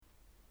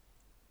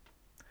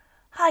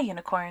Hi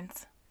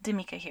unicorns,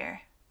 Damika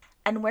here.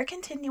 And we're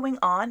continuing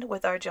on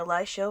with our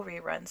July show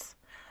reruns.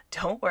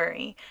 Don't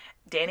worry,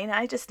 Danny and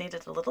I just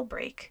needed a little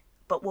break,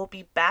 but we'll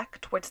be back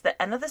towards the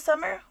end of the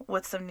summer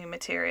with some new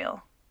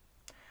material.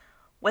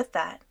 With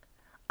that,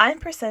 I'm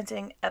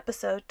presenting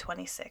episode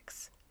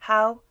 26,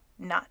 How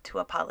Not to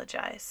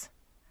Apologize.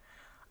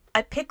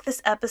 I picked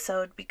this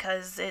episode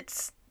because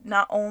it's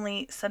not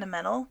only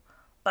sentimental,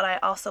 but I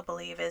also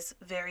believe is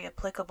very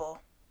applicable.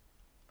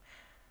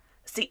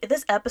 See,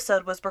 this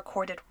episode was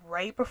recorded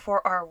right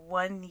before our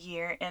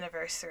 1-year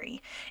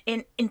anniversary.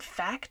 In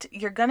fact,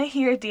 you're gonna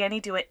hear Danny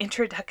do an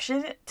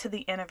introduction to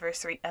the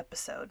anniversary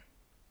episode.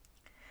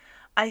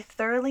 I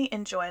thoroughly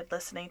enjoyed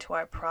listening to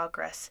our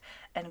progress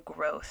and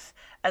growth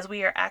as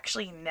we are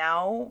actually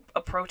now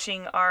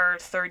approaching our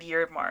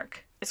 3rd-year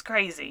mark. It's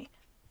crazy.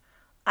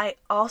 I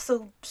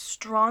also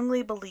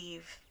strongly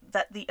believe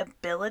that the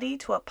ability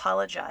to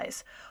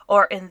apologize,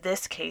 or in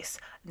this case,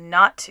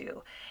 not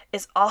to,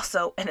 is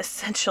also an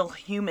essential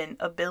human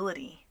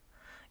ability.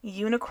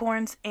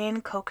 Unicorns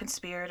and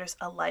co-conspirators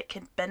alike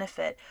can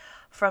benefit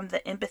from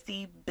the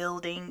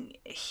empathy-building,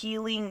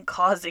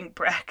 healing-causing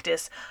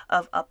practice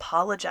of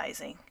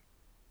apologizing,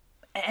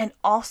 and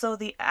also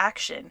the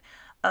action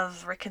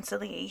of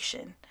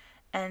reconciliation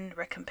and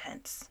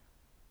recompense.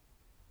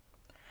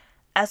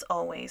 As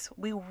always,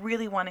 we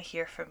really want to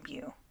hear from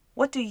you.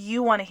 What do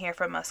you want to hear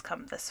from us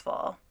come this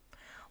fall?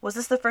 Was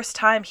this the first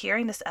time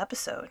hearing this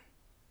episode?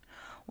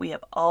 We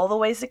have all the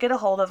ways to get a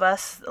hold of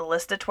us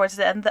listed towards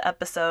the end of the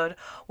episode.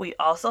 We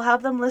also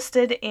have them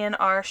listed in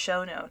our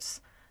show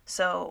notes.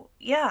 So,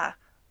 yeah,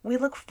 we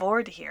look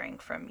forward to hearing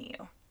from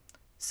you.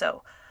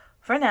 So,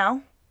 for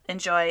now,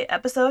 enjoy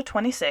episode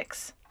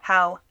 26,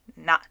 How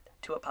Not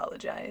to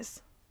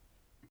Apologize.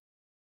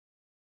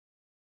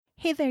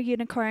 Hey there,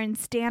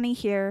 unicorns. Danny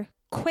here.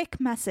 Quick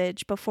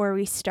message before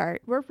we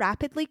start. We're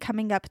rapidly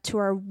coming up to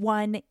our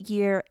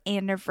 1-year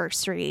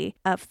anniversary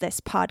of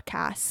this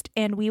podcast,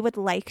 and we would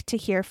like to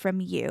hear from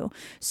you.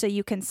 So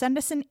you can send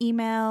us an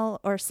email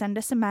or send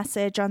us a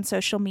message on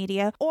social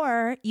media,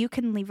 or you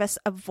can leave us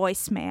a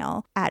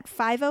voicemail at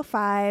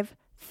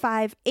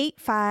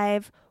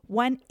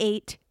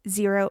 505-585-1808.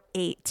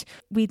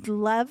 We'd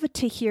love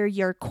to hear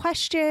your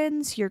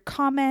questions, your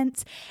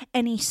comments,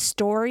 any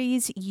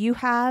stories you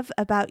have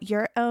about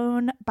your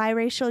own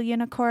biracial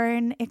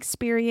unicorn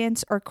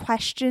experience or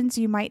questions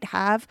you might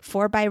have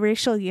for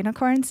biracial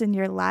unicorns in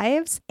your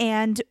lives,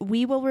 and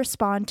we will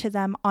respond to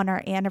them on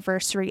our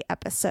anniversary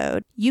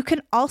episode. You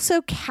can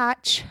also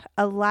catch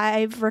a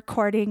live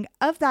recording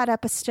of that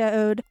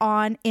episode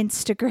on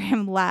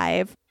Instagram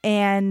Live,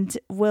 and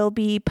we'll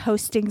be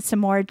posting some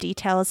more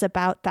details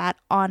about that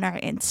on our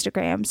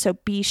Instagram, so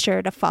be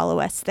sure to follow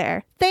us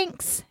there.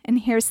 Thanks, and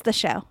here's the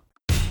show.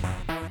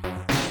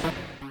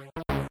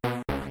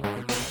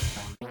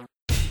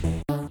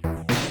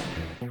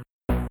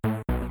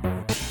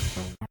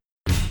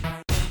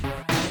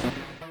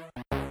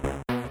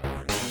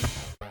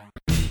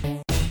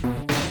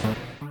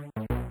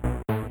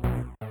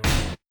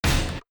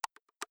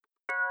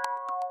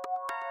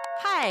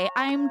 Hi,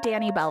 I'm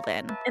Danny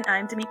Belvin. And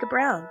I'm Damika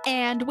Brown.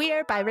 And we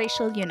are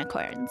biracial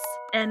unicorns.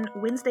 And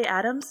Wednesday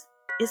Addams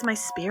is my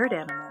spirit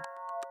animal.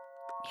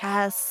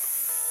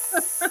 Yes.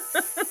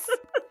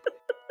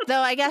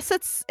 Though I guess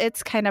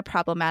it's kind of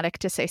problematic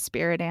to say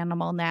spirit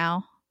animal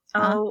now.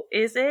 Oh,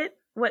 is it?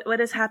 What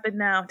has happened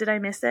now? Did I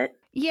miss it?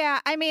 Yeah,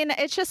 I mean,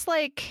 it's just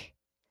like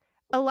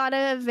a lot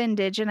of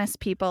indigenous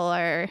people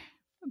are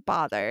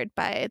bothered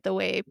by the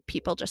way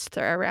people just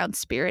throw around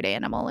spirit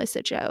animal as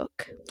a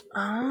joke.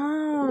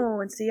 Oh,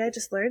 and see, I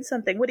just learned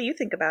something. What do you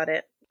think about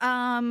it?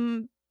 I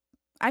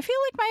feel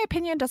like my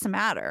opinion doesn't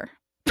matter.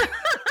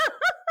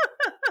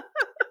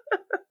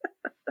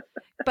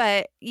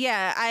 But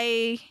yeah,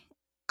 I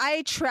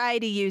try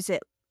to use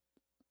it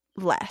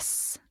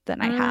less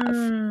than I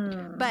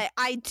have. But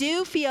I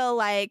do feel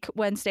like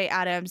Wednesday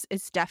Addams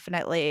is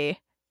definitely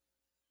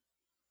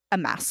a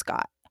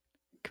mascot.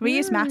 Can we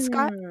use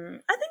mascot?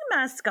 I think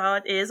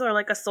mascot is, or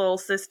like a soul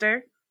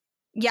sister.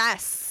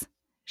 Yes.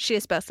 She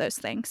is both those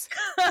things.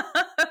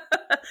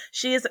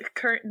 She is a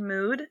current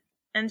mood,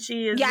 and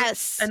she is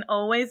an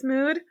always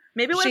mood.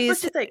 Maybe we're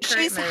supposed to say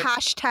current she's mood.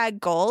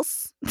 hashtag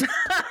goals.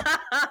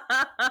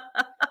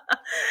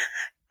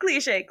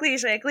 Cliche.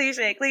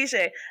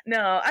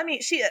 No, I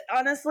mean, she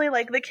honestly,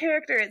 like, the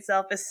character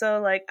itself is so,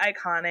 like,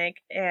 iconic,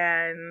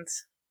 and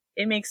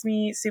it makes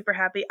me super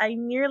happy. I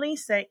nearly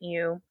sent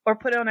you, or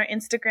put it on our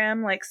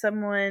Instagram, like,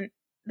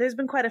 there's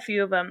been quite a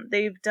few of them.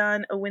 They've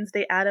done a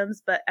Wednesday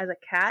Addams, but as a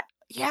cat.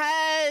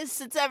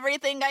 Yes, it's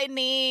everything I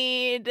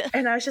need.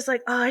 And I was just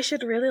like, oh, I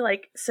should really,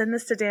 like, send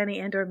this to Danny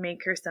and or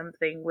make her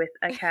something with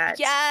a cat.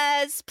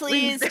 Yes,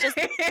 please.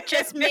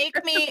 Just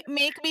make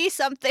me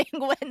something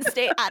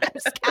Wednesday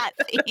Addams cat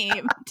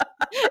themed.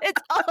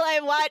 It's all I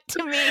want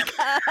to make.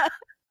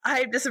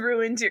 I've just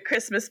ruined your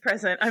Christmas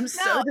present. I'm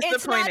so disappointed.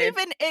 It's not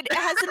even, it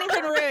hasn't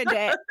even ruined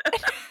it.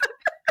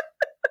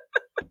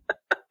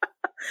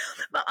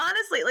 But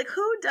honestly, like,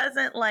 who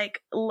doesn't,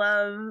 like,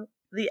 love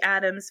the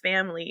Addams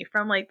family?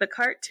 From, like, the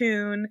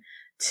cartoon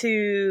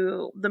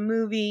to the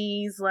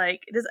movies.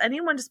 Like, does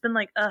anyone just been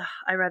like, ugh,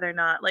 I'd rather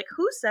not? Like,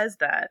 who says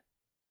that?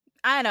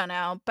 I don't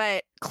know,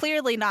 but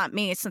clearly not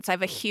me since I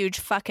have a huge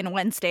fucking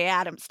Wednesday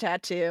Addams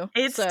tattoo.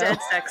 It's dead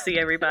sexy,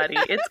 everybody.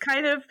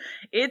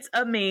 It's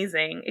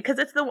amazing because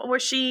it's the where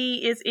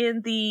she is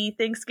in the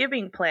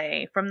Thanksgiving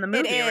play from the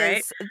movie,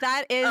 right?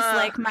 That is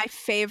like my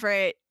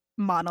favorite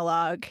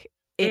monologue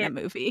in a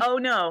movie. Oh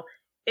no,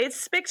 it's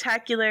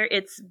spectacular.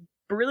 It's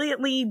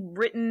brilliantly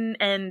written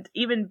and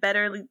even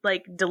better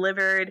like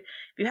delivered. If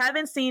you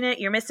haven't seen it,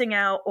 you're missing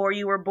out, or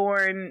you were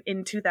born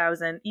in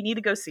 2000. You need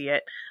to go see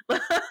it.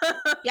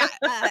 Yeah,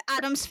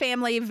 Addams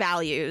Family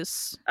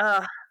values.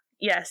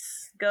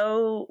 Yes,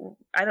 go.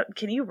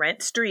 Can you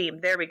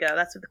stream? There we go.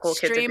 That's what the cool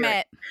kids are doing. Stream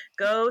it.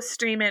 Go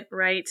stream it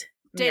right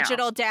now.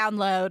 Digital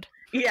download.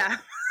 Yeah.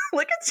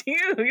 Look at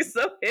you. You're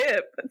so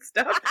hip.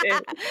 Stop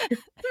it.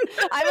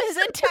 I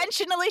was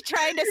intentionally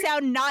trying to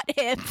sound not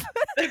hip.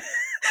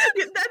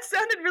 That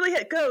sounded really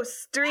hip. Go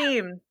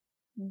stream.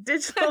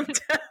 Digital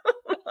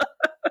download.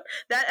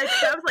 That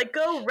sounds like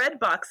go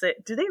Redbox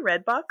it. Do they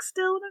Redbox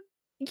still?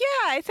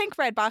 Yeah, I think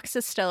Redbox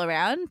is still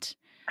around.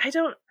 I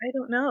don't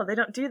know. They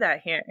don't do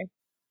that here.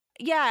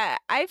 Yeah,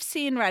 I've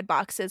seen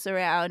Redboxes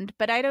around,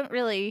 but I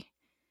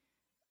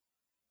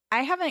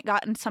haven't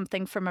gotten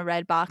something from a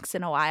Redbox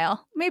in a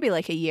while. Maybe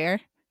like a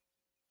year.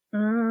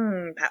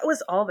 That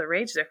was all the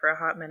rage there for a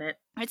hot minute.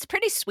 It's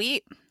pretty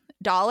sweet.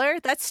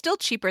 $1? That's still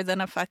cheaper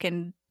than a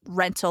fucking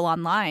rental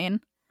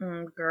online.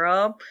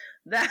 Girl,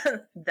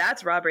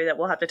 that's robbery that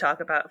we'll have to talk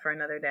about for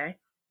another day.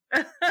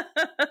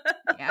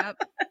 Yep.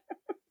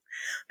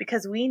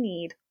 Because we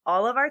need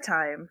all of our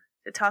time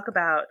to talk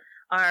about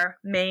our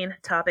main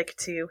topic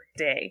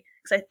today.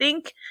 Because I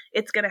think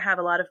it's going to have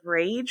a lot of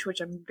rage, which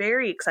I'm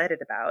very excited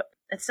about.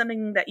 It's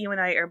something that you and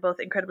I are both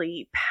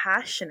incredibly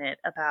passionate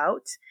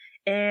about.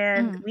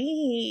 And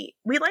we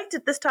liked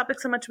this topic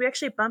so much, we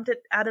actually bumped it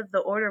out of the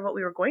order of what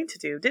we were going to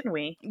do, didn't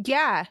we?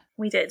 Yeah.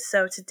 We did.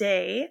 So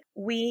today,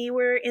 we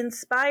were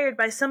inspired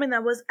by something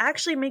that was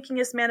actually making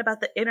us mad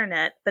about the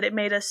internet, but it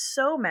made us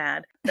so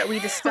mad that we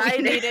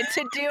decided we needed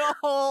to do a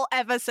whole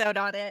episode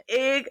on it.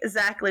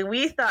 Exactly.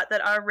 We thought that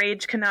our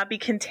rage could not be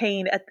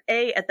contained at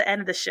the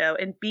end of the show,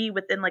 and B,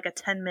 within like a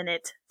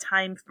 10-minute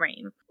time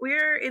frame.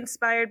 We're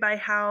inspired by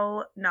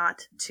how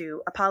not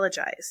to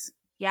apologize.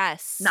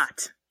 Yes.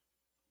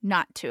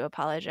 Not to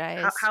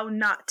apologize. How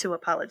not to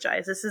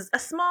apologize. This is a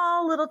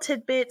small little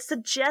tidbit,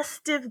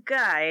 suggestive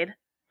guide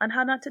on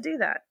how not to do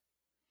that.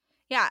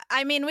 Yeah,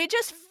 I mean, we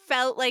just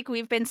felt like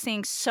we've been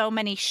seeing so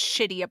many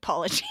shitty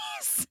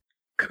apologies.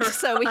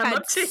 So we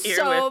had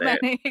so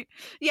many.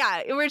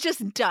 Yeah, we're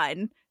just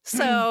done.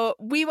 So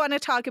we want to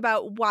talk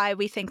about why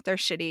we think they're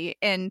shitty.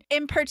 And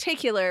in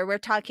particular, we're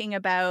talking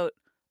about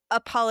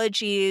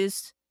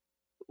apologies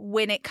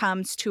when it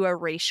comes to a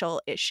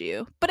racial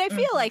issue. But I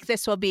feel like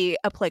this will be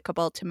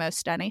applicable to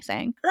most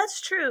anything. That's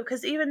true,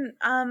 because even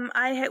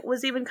I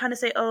was even kind of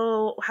say,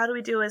 oh, how do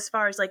we do as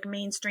far as like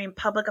mainstream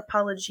public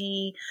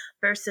apology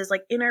versus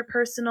like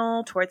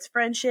interpersonal towards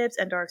friendships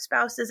and our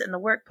spouses in the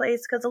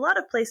workplace? Because a lot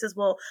of places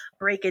will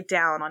break it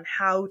down on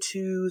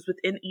how-tos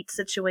within each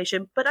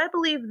situation. But I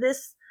believe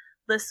this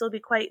list will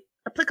be quite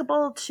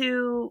applicable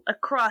to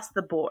across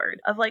the board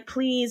of like,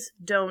 please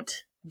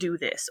don't do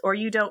this, or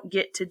you don't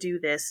get to do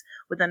this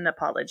with an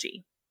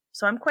apology.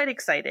 So I'm quite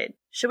excited.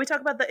 Should we talk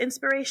about the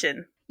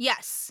inspiration?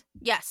 Yes.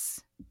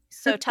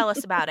 So tell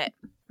us about it.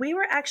 We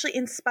were actually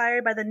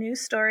inspired by the news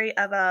story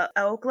of a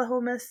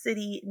Oklahoma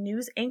City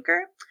news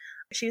anchor.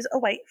 She's a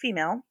white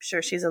female. I'm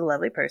sure she's a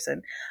lovely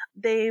person.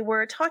 They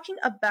were talking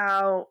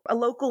about a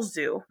local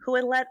zoo who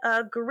had let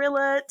a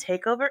gorilla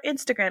take over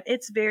Instagram.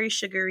 It's very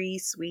sugary,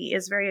 sweet,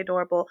 it's very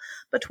adorable.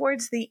 But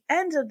towards the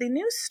end of the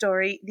news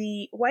story,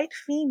 the white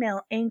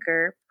female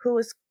anchor, who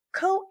was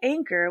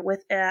co-anchor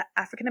with an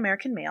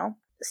African-American male,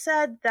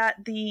 said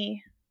that the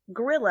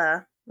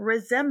gorilla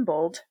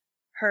resembled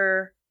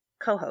her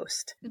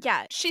co-host.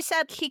 Yeah, she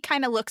said he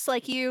kind of looks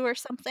like you or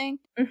something.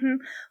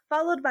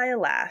 Followed by a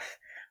laugh.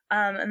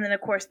 And then,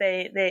 of course,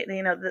 they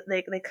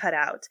cut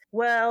out.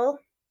 Well,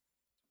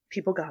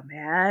 people got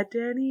mad,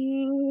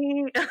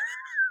 Danny.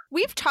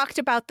 We've talked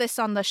about this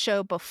on the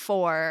show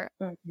before,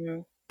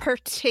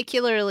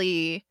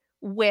 particularly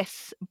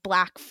with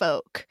Black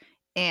folk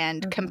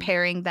and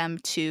comparing them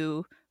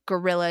to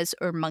gorillas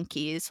or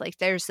monkeys. Like,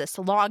 there's this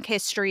long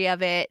history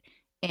of it,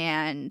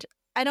 and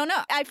I don't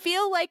know. I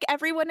feel like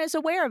everyone is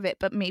aware of it,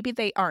 but maybe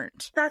they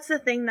aren't. That's the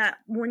thing that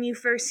when you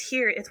first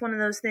hear it, it's one of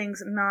those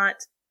things,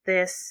 not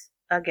this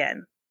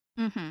again.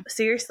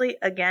 Seriously,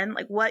 again?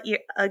 Like, what year?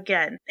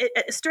 Again.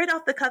 It straight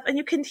off the cuff.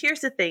 And here's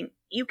the thing.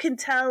 You can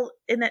tell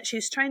in that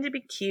she's trying to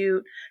be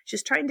cute.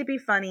 She's trying to be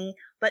funny.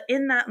 But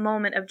in that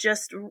moment of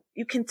just,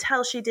 you can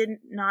tell she did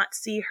not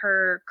see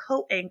her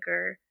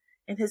co-anchor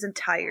in his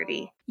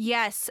entirety.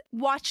 Yes.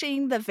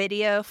 Watching the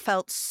video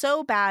felt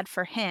so bad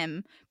for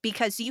him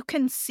because you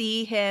can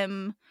see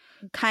him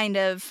kind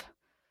of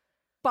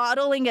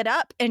bottling it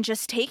up and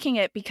just taking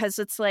it because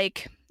it's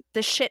like,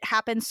 the shit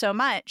happens so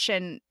much,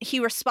 and he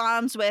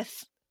responds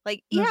with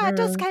like, yeah, it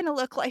does kind of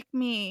look like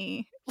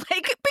me.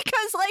 Like,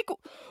 because like,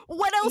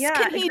 what else Yeah,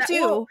 can he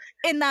do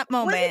in that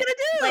moment? What is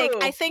he gonna do?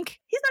 Like, I think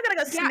he's not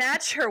gonna go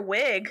snatch her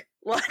wig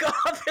like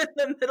off in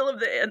the middle of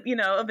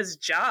the of his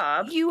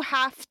job. You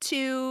have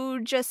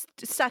to just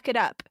suck it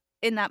up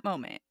in that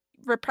moment.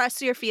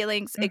 Repress your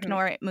feelings,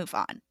 ignore it, move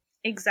on.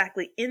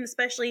 Exactly,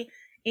 especially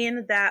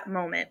in that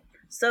moment.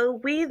 So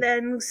we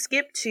then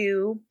skip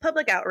to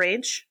public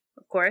outrage,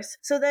 of course.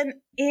 So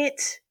then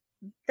it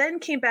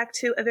came back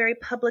to a very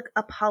public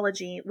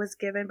apology was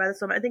given by this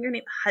woman. I think her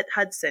name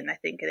Hudson, I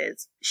think it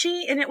is.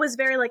 And it was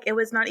very it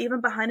was not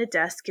even behind a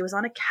desk. It was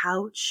on a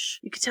couch.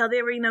 You could tell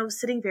they were,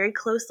 sitting very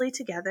closely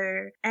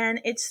together. And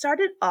it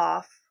started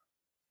off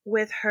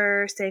with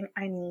her saying,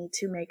 I need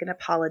to make an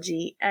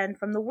apology. And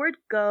from the word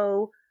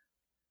go,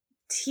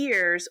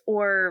 tears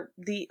or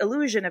the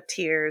illusion of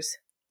tears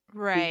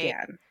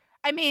began.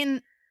 I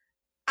mean,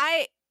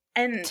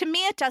 to me,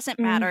 it doesn't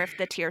matter if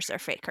the tears are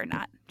fake or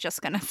not.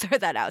 Just gonna throw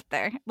that out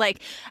there.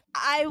 Like,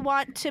 I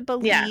want to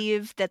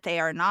believe that they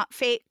are not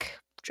fake,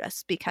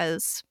 just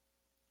because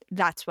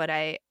that's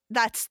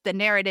the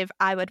narrative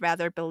I would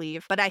rather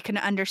believe. But I can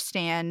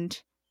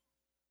understand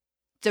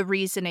the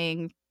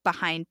reasoning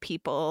behind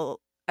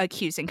people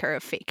accusing her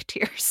of fake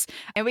tears.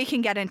 And we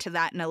can get into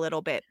that in a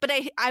little bit. But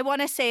I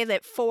want to say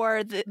that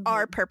for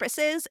our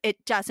purposes,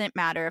 it doesn't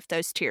matter if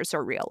those tears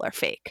are real or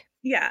fake.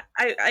 Yeah,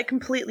 I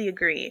completely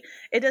agree.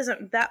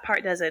 That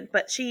part doesn't.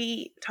 But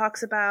she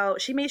talks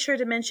about, she made sure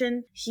to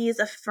mention he is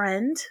a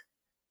friend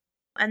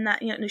and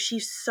that,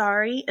 she's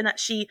sorry and that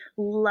she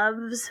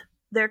loves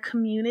their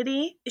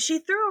community. She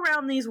threw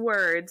around these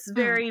words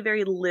very,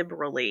 very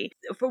liberally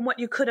from what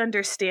you could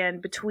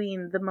understand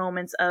between the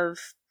moments of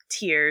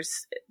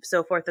tears,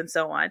 so forth and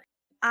so on.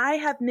 I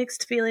have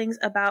mixed feelings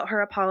about her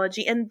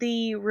apology, and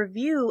the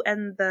review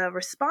and the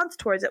response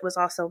towards it was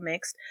also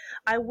mixed.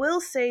 I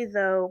will say,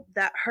 though,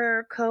 that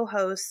her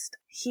co-host,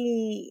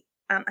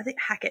 I think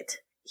Hackett,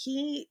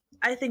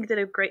 I think did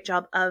a great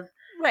job of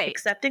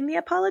accepting the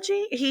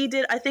apology. He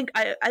did. I think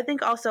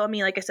also,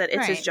 like I said,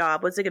 it's his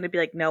job. Was it going to be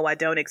like, no, I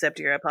don't accept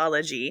your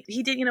apology?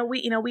 He did,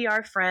 we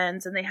are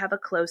friends and they have a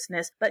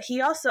closeness, but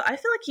he also, I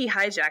feel like he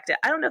hijacked it.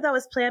 I don't know if that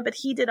was planned, but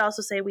he did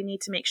also say we need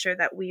to make sure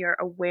that we are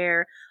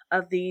aware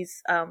of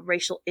these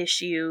racial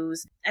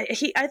issues.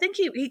 I think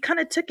he kind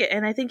of took it,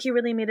 and I think he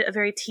really made it a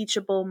very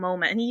teachable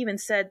moment. And he even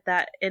said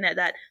that in it,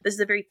 that this is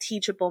a very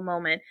teachable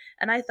moment.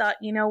 And I thought,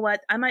 you know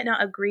what, I might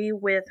not agree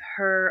with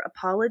her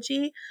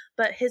apology,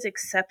 but his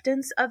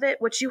acceptance of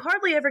it, which you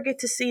hardly ever get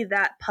to see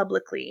that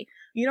publicly.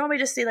 You normally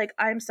just see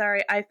I'm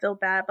sorry, I feel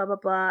bad, blah, blah,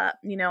 blah.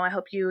 I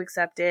hope you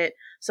accept it,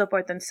 so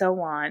forth and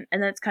so on.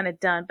 And then it's kind of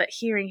done. But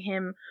hearing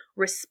him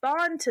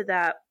respond to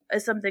that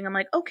is something I'm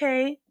like,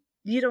 okay,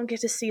 you don't get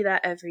to see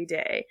that every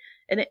day.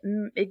 And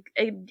it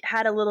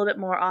had a little bit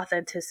more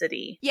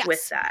authenticity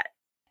with that.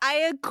 I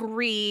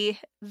agree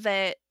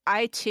that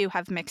I too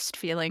have mixed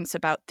feelings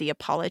about the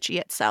apology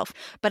itself,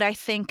 but I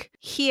think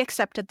he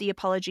accepted the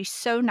apology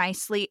so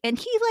nicely, and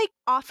he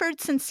offered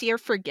sincere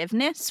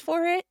forgiveness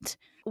for it,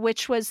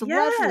 which was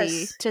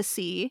lovely to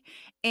see.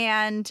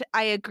 And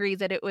I agree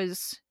that it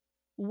was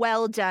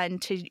well done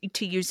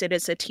to use it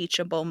as a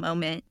teachable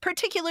moment,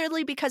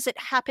 particularly because it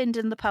happened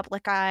in the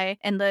public eye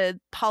and the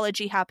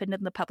apology happened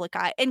in the public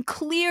eye. And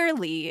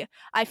clearly,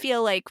 I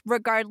feel like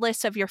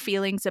regardless of your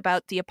feelings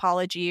about the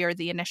apology or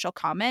the initial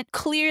comment,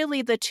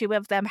 clearly the two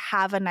of them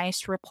have a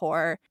nice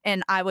rapport.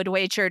 And I would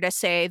wager to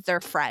say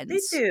they're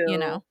friends. They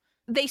do.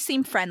 They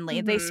seem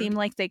friendly. They seem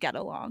like they get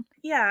along.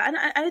 Yeah, and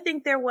I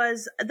think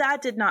that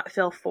did not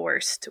feel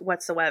forced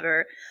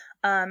whatsoever.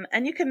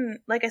 And you can,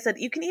 like I said,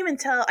 you can even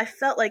tell, I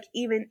felt like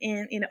even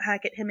in,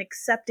 Hackett, him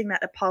accepting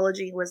that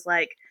apology was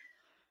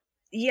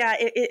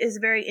it is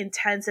very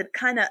intense and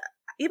kind of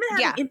even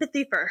having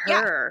empathy for her.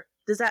 Yeah.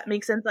 Does that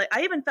make sense?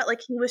 I even felt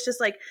like he was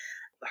just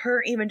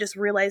her even just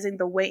realizing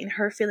the weight and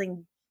her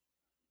feeling,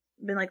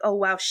 been oh,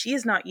 wow,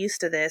 she's not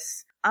used to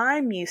this.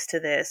 I'm used to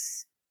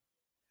this.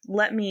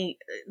 Let me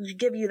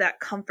give you that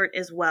comfort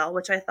as well,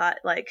 which I thought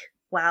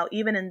wow,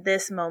 even in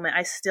this moment,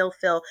 I still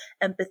feel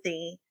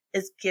empathy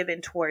is given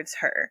towards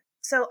her.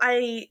 So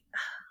I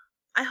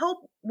hope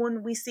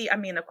when we see,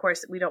 of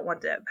course, we don't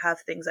want to have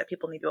things that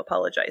people need to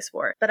apologize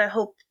for, but I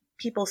hope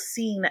people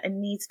seeing that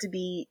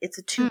it's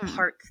a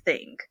two-part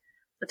thing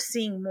of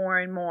seeing more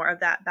and more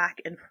of that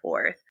back and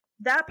forth.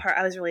 That part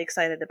I was really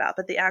excited about,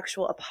 but the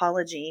actual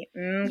apology,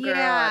 girl,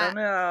 I don't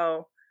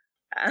know.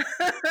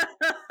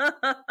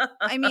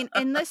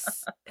 In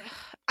this,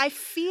 I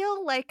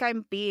feel like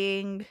I'm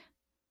being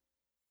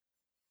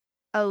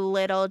a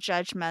little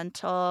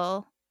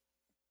judgmental,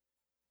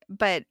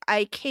 but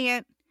I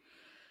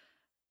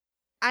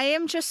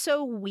am just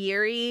so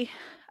weary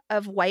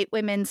of white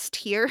women's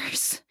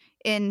tears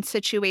in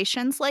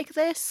situations like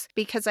this,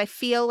 because I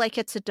feel like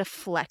it's a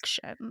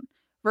deflection.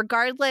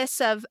 Regardless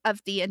of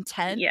the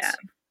intent,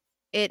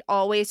 it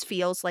always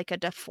feels like a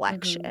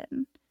deflection.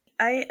 Mm-hmm.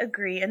 I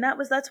agree. And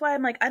that's why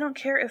I'm I don't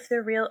care if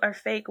they're real or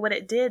fake. What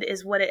it did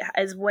is what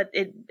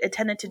it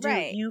intended to do.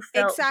 Right. You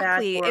felt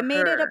exactly. bad for it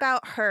made her. It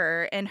about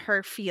her and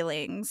her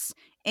feelings.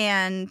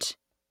 And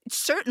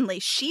certainly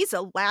she's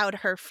allowed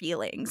her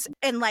feelings.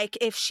 And like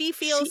if she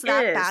feels She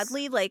that is.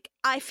 badly, like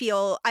I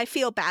feel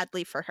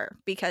badly for her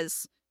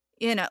because,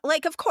 you know,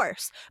 like of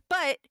course.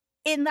 But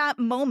in that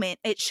moment,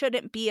 it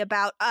shouldn't be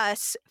about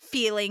us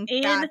feeling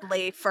In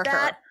badly for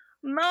that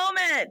her.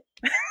 moment.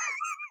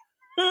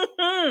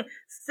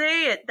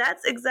 Say it.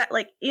 That's exact.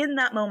 Like in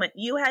that moment,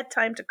 you had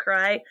time to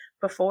cry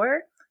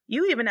before.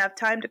 You even have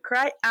time to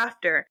cry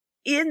after.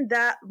 In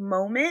that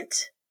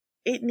moment,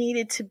 it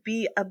needed to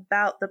be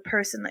about the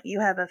person that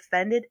you have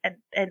offended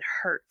and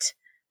hurt.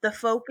 The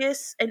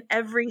focus and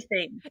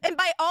everything. And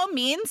by all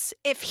means,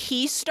 if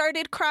he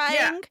started crying,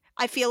 Yeah.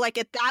 I feel like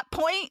at that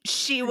point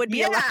she would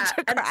be allowed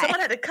to And cry. someone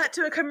had to cut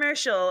to a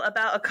commercial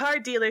about a car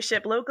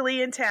dealership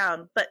locally in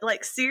town. But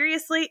like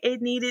seriously,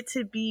 it needed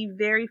to be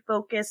very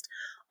focused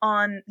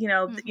on, you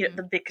know,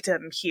 the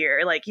victim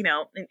here, like, you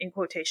know, in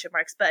quotation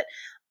marks. But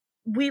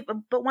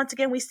once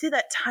again, we see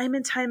that time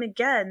and time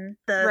again.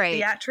 The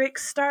Right. theatrics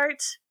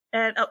start,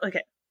 and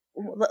okay,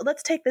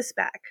 let's take this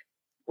back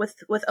with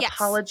Yes.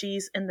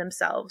 apologies in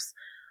themselves.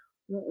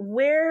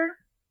 Where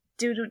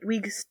do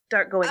we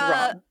start going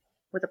wrong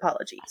with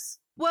apologies?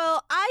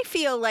 Well, I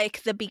feel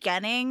like the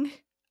beginning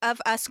of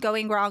us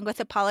going wrong with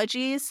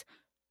apologies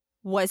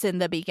was in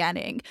the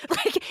beginning.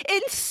 Like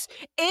in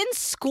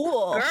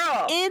school.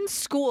 Girl. In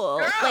school.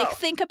 Girl. Like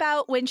think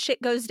about when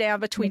shit goes down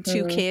between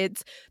two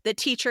kids, the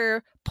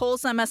teacher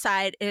pulls them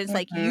aside and is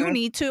like, you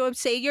need to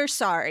say you're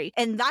sorry.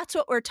 And that's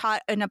what we're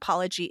taught an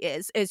apology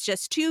is. It's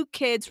just two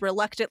kids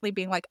reluctantly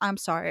being like, I'm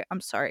sorry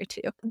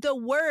too. The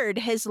word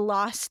has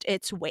lost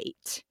its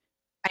weight,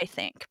 I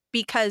think,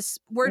 because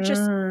we're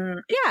just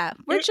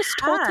we're just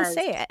told to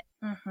say it.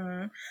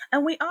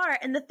 And we are.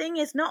 And the thing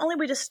is, not only are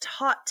we just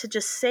taught to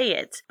just say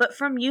it, but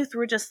from youth,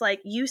 we're just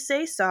like, you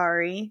say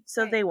sorry,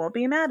 so they won't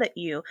be mad at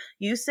you.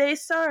 You say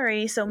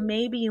sorry, so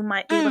maybe you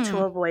might be able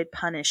to avoid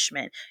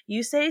punishment.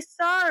 You say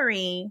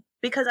sorry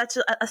because that's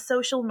a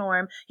social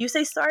norm. You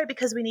say sorry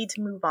because we need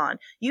to move on.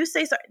 You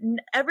say sorry.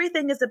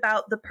 Everything is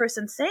about the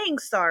person saying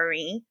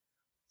sorry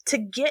to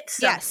get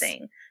something.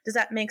 Yes. Does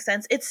that make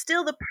sense? It's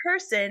still the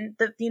person,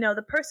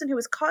 the person who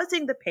is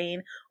causing the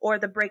pain or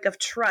the break of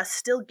trust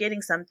still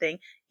getting something,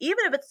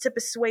 even if it's to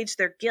assuage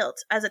their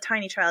guilt. As a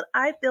tiny child,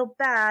 I feel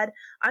bad.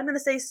 I'm going to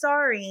say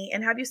sorry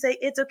and have you say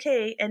it's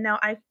okay. And now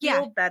I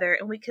feel better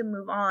and we can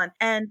move on.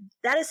 And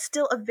that is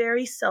still a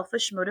very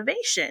selfish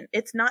motivation.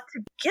 It's not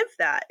to give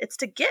that, it's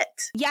to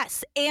get.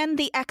 Yes. And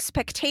the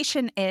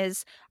expectation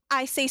is,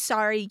 I say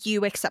sorry,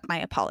 you accept my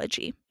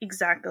apology.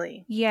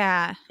 Exactly.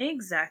 Yeah.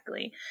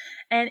 Exactly.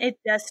 And it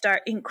does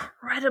start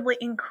incredibly,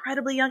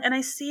 incredibly young. And I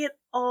see it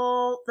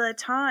all the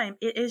time.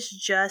 It is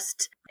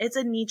just, it's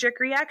a knee-jerk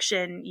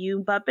reaction.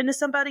 You bump into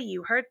somebody,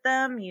 you hurt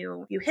them,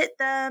 you hit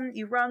them,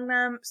 you wrong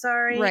them,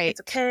 sorry,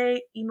 it's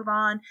okay, you move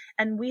on.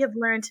 And we have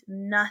learned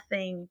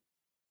nothing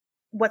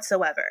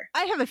whatsoever.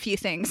 I have a few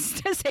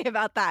things to say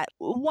about that.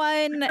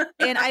 One,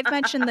 and I've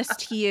mentioned this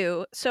to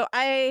you. So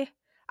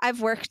I've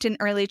worked in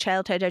early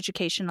childhood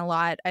education a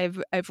lot.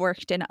 I've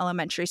worked in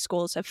elementary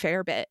schools a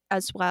fair bit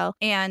as well.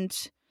 And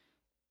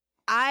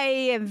I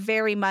am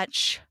very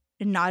much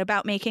not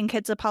about making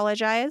kids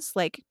apologize.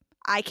 Like,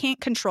 I can't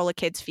control a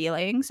kid's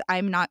feelings.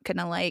 I'm not going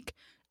to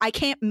I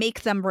can't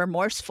make them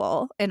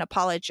remorseful and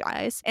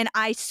apologize. And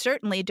I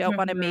certainly don't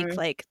want to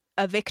make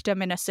a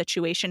victim in a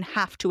situation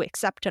have to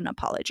accept an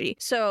apology.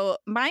 So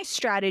my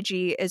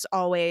strategy is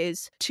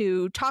always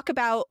to talk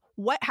about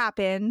what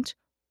happened,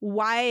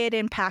 why it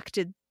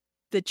impacted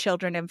the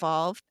children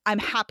involved. I'm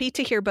happy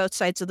to hear both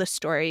sides of the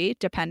story,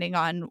 depending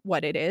on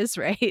what it is,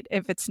 right?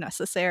 If it's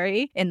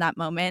necessary in that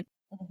moment.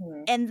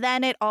 And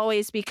then it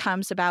always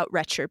becomes about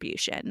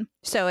retribution.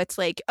 So it's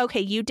like,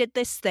 okay, you did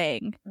this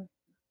thing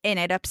and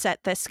it upset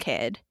this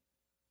kid.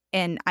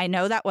 And I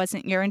know that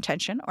wasn't your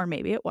intention, or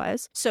maybe it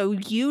was. So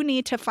you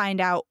need to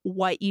find out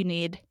what you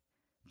need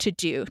to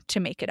do to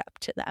make it up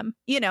to them,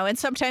 and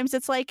sometimes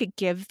it's like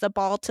give the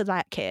ball to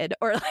that kid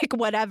or like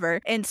whatever.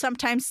 And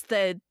sometimes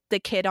the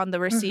kid on the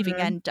receiving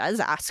end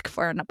does ask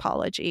for an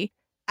apology.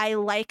 I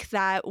like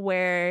that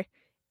where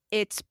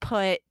it's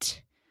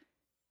put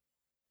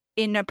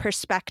in a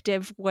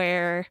perspective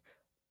where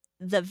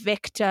the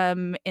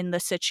victim in the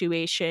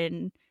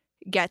situation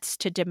gets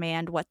to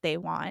demand what they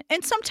want.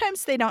 And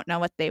sometimes they don't know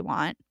what they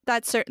want.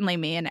 That's certainly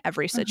me in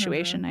every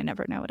situation. I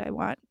never know what I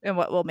want and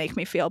what will make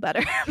me feel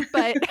better.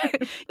 But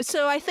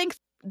so I think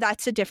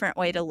that's a different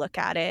way to look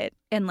at it.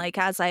 And like,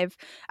 as I've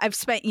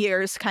spent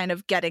years kind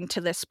of getting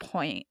to this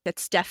point,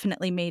 it's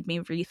definitely made me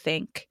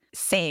rethink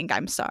saying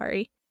I'm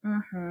sorry.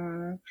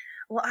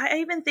 Well, I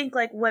even think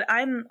like what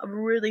I'm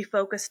really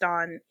focused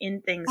on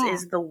in things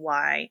is the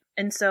why.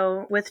 And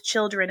so with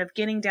children, of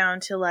getting down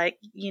to like,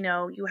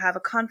 you have a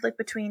conflict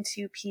between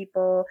two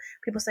people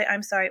say,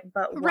 I'm sorry,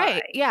 but why?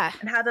 Right, yeah.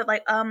 And how that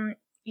like,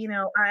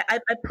 I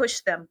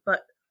pushed them,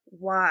 but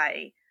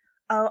why?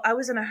 Oh, I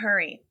was in a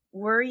hurry.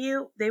 Were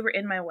you? They were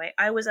in my way.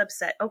 I was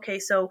upset. Okay,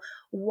 so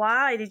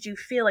why did you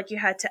feel like you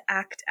had to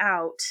act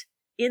out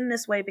in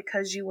this way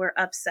because you were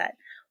upset?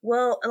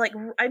 Well,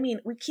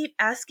 we keep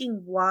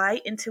asking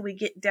why until we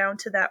get down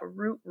to that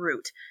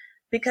root.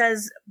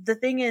 Because the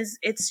thing is,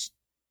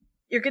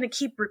 you're going to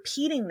keep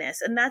repeating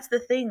this. And that's the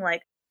thing.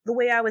 Like, the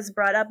way I was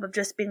brought up of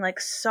just being like,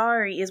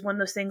 sorry is one of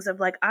those things of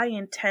like, I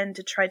intend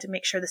to try to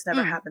make sure this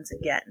never happens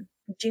again.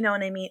 Do you know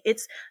what I mean?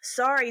 It's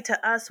sorry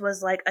to us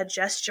was like a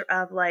gesture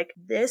of like,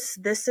 this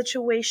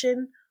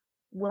situation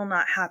will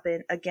not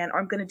happen again, or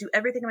I'm going to do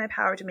everything in my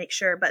power to make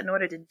sure. But in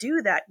order to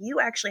do that,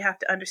 you actually have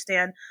to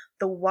understand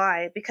the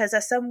why. Because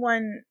as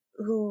someone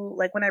who,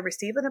 like, when I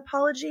receive an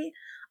apology,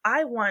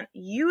 I want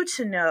you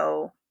to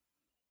know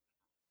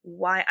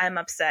why I'm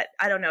upset.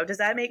 I don't know. Does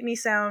that make me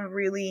sound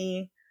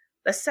really,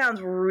 that sounds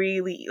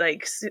really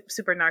like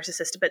super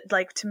narcissistic, but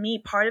like to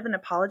me, part of an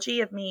apology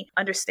of me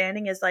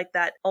understanding is like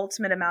that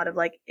ultimate amount of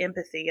like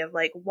empathy of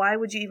like, why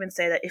would you even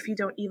say that if you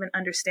don't even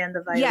understand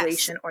the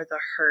violation or the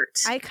hurt?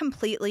 I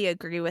completely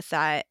agree with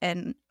that.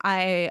 And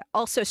I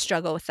also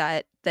struggle with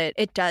that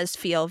it does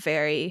feel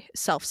very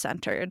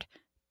self-centered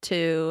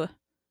to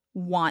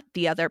want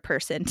the other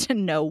person to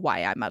know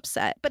why I'm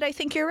upset. But I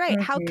think you're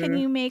right. How can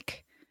you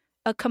make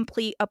a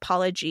complete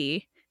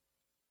apology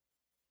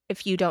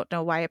if you don't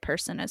know why a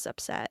person is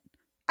upset?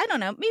 I don't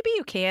know. Maybe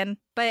you can,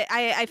 but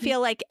I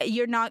feel like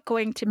you're not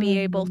going to be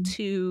able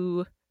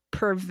to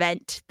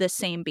prevent the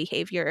same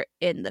behavior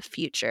in the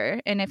future.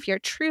 And if you're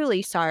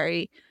truly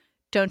sorry,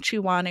 don't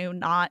you want to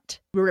not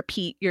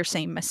repeat your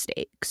same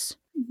mistakes?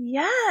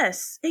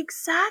 Yes,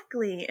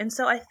 exactly. And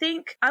so I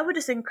think I would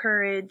just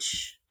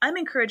I'm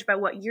encouraged by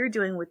what you're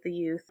doing with the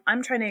youth.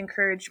 I'm trying to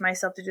encourage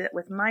myself to do that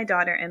with my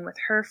daughter and with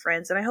her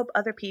friends. And I hope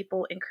other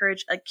people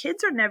encourage,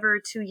 kids are never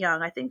too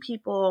young. I think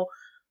people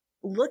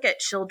look at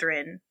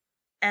children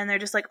and they're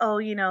just like, oh,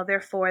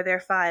 they're 4, they're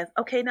 5.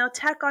 Okay, now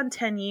tack on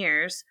 10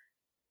 years.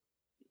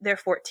 They're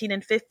 14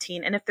 and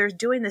 15. And if they're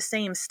doing the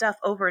same stuff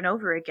over and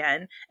over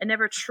again and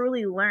never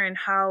truly learn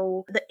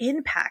how the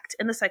impact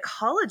and the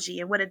psychology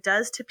and what it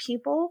does to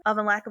people of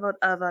a lack of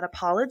an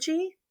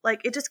apology,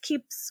 like it just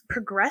keeps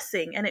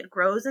progressing and it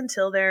grows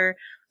until they're,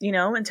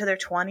 into their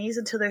 20s,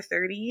 until their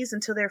 30s,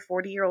 until they're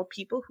 40-year-old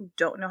people who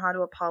don't know how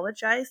to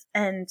apologize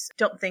and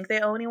don't think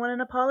they owe anyone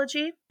an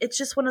apology. It's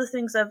just one of the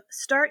things of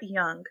start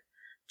young.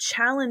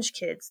 Challenge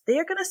kids. They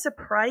are going to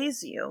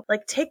surprise you.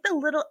 Like take the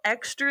little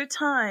extra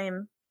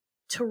time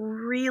to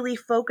really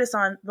focus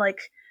on,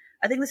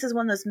 I think this is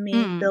one of those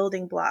main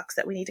building blocks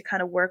that we need to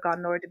kind of work on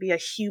in order to be a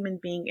human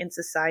being in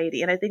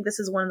society. And I think this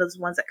is one of those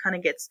ones that kind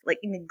of gets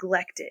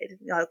neglected.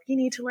 You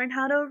need to learn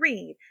how to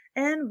read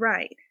and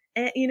write.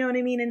 And you know what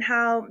I mean? And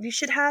how you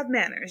should have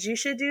manners. You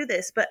should do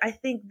this. But I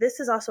think this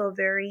is also a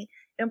very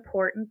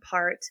important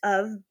part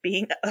of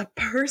being a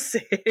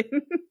person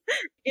in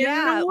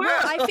the world.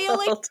 Well, I feel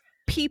like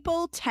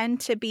people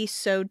tend to be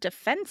so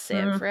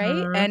defensive,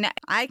 right? And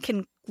I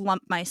can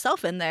lump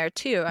myself in there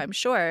too, I'm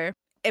sure.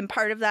 And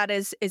part of that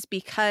is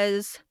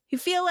because you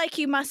feel like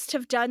you must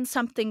have done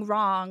something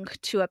wrong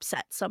to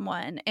upset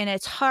someone. And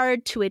it's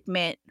hard to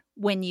admit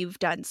when you've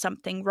done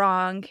something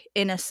wrong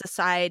in a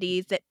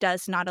society that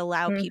does not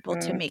allow people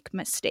to make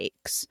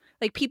mistakes.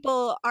 Like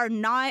people are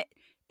not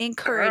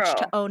encouraged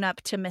to own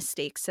up to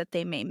mistakes that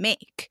they may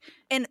make.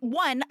 And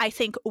one, I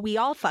think we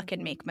all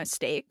fucking make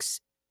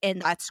mistakes. And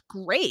that's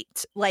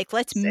great. Like,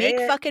 let's make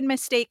fucking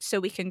mistakes so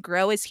we can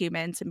grow as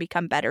humans and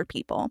become better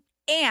people.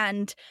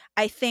 And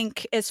I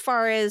think as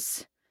far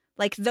as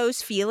like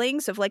those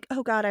feelings of like,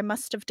 oh God, I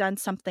must have done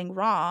something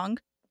wrong,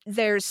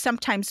 there's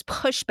sometimes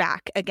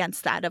pushback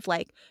against that of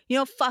like,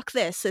 fuck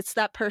this. It's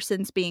that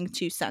person's being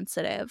too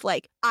sensitive.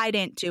 Like, I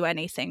didn't do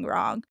anything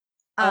wrong.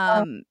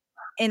 And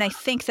I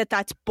think that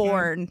that's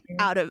born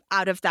out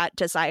of that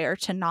desire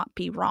to not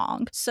be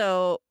wrong.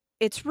 So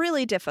it's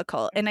really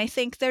difficult. And I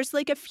think there's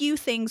like a few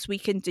things we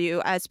can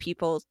do as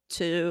people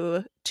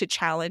to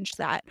challenge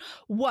that.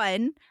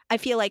 One, I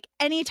feel like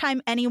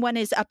anytime anyone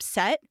is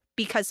upset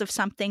because of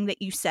something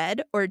that you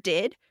said or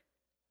did,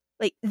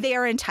 like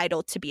they're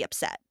entitled to be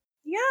upset.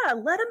 Yeah,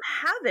 let them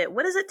have it.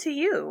 What is it to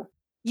you?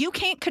 You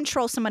can't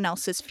control someone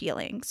else's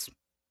feelings.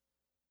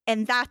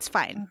 And that's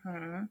fine.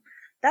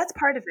 That's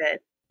part of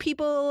it.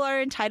 People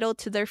are entitled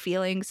to their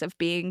feelings of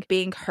being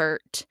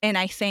hurt. And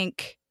I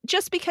think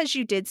just because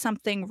you did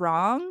something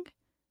wrong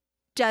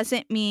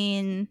doesn't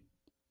mean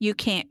you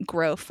can't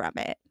grow from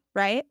it,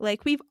 right?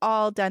 Like we've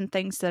all done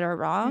things that are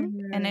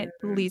wrong and it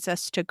leads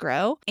us to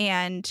grow.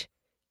 And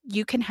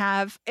you can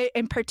have,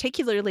 and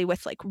particularly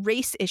with like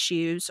race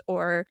issues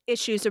or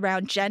issues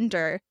around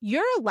gender,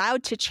 you're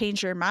allowed to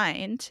change your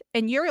mind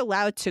and you're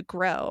allowed to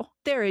grow.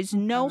 There is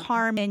no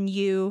harm in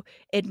you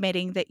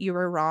admitting that you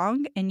were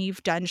wrong and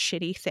you've done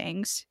shitty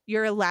things.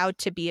 You're allowed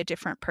to be a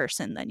different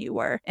person than you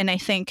were. And I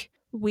think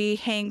we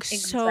hang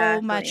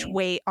so much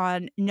weight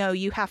on, no,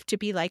 you have to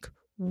be like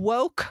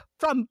woke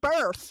from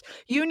birth.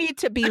 You need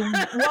to be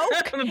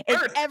woke and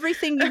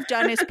everything you've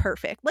done is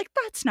perfect. Like,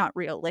 that's not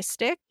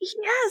realistic.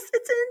 Yes,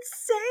 it's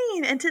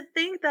insane. And to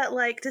think that,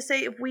 like, to say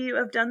if we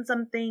have done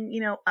something,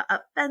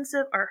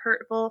 offensive or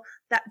hurtful,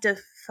 that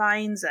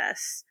defines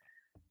us.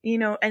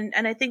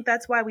 And I think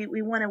that's why we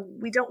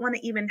don't want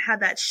to even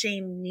have that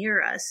shame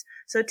near us.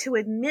 So to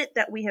admit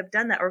that we have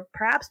done that, or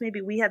perhaps maybe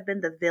we have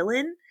been the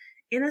villain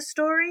in a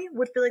story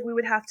would feel like we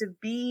would have to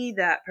be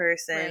that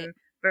person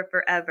for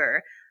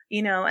forever.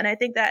 And I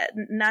think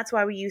that's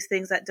why we use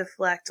things that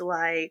deflect,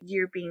 like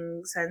you're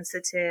being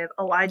sensitive.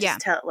 Oh, I just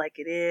tell it like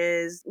it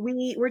is.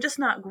 We're just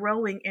not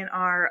growing in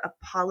our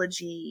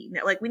apology.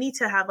 Like we need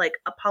to have like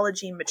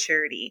apology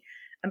maturity.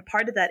 And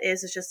part of that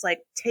is just like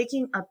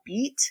taking a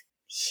beat,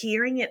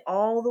 hearing it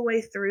all the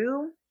way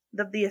through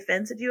the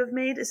offense that you have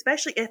made,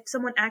 especially if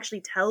someone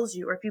actually tells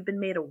you or if you've been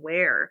made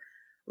aware,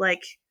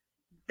 like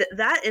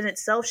that in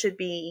itself should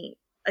be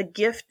a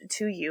gift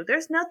to you.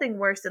 There's nothing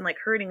worse than like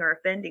hurting or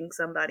offending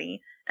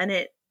somebody and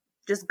it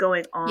just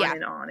going on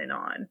and on and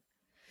on.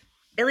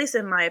 At least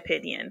in my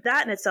opinion,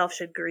 that in itself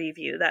should grieve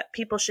you, that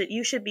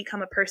you should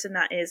become a person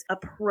that is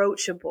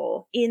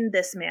approachable in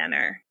this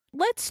manner.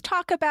 Let's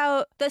talk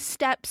about the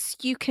steps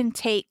you can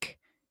take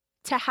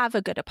to have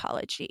a good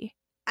apology.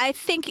 I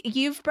think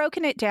you've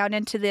broken it down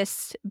into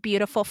this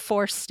beautiful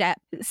 4-step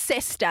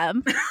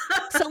system.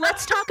 So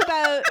let's talk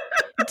about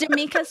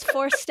Damika's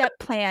 4-step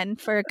plan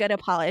for a good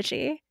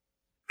apology.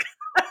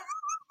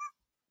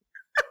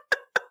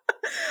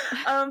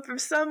 From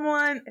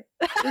someone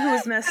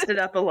who's messed it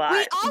up a lot.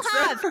 We all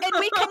have, and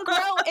we can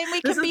grow and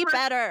we can be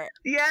better.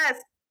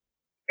 Yes.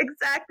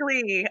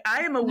 Exactly. I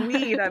am a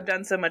weed. I've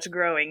done so much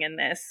growing in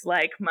this,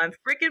 like my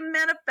freaking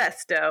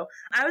manifesto.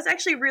 I was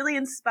actually really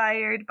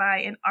inspired by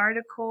an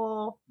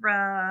article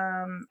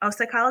from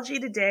Psychology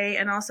Today,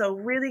 and also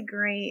really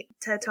great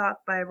TED Talk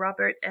by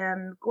Robert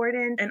M.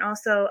 Gordon, and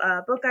also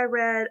a book I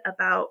read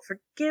about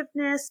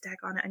forgiveness.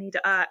 Daggone it,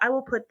 I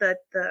will put the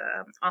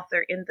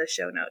author in the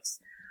show notes.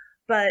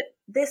 But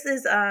this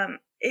is,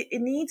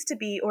 it needs to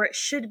be, or it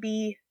should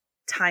be,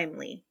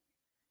 timely.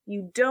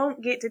 You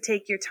don't get to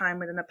take your time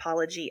with an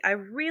apology. I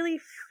really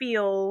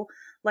feel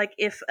like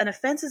if an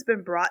offense has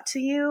been brought to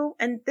you,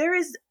 and there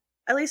is,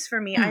 at least for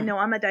me, I know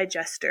I'm a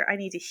digester. I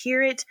need to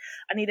hear it.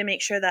 I need to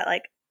make sure that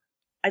like,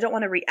 I don't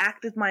want to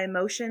react with my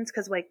emotions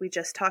because like we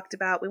just talked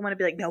about, we want to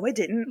be like, no, I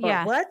didn't.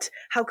 Or what?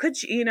 How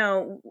could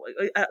you,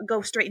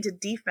 go straight into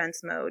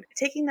defense mode?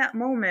 Taking that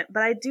moment.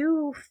 But I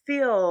do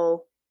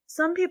feel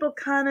some people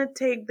kind of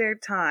take their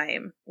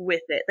time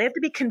with it. They have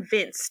to be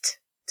convinced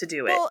to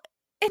do it. Well,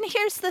 and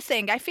here's the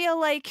thing. I feel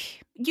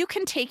like you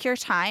can take your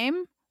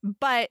time,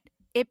 but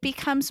it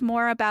becomes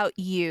more about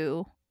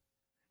you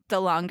the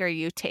longer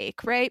you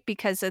take, right?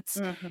 Because it's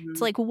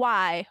like,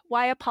 why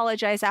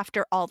apologize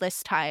after all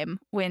this time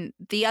when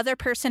the other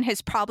person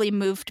has probably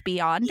moved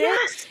beyond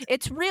it?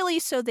 It's really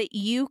so that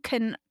you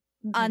can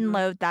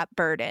unload that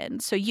burden,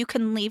 so you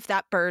can leave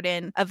that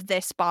burden of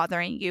this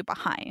bothering you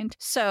behind.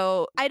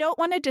 So I don't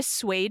want to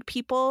dissuade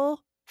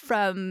people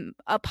from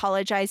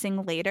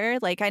apologizing later.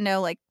 Like I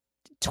know like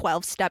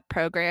 12-step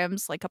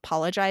programs, like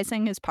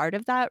apologizing is part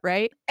of that,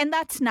 right? And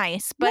that's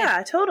nice, but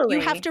yeah, totally.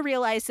 You have to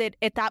realize that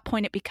at that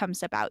point it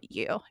becomes about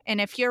you.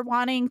 And if you're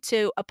wanting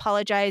to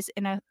apologize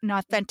in an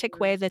authentic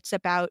way that's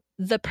about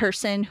the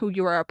person who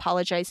you are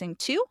apologizing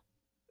to,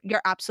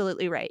 you're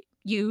absolutely right.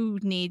 You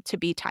need to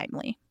be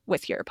timely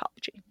with your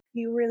apology.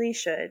 You really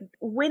should,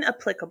 when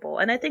applicable.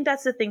 And I think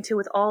that's the thing too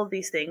with all of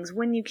these things,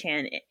 when you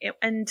can.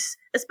 And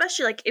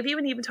especially like if you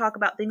even talk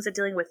about things that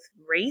dealing with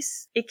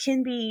race, it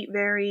can be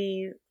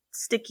very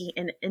sticky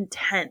and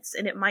intense,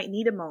 and it might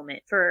need a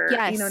moment for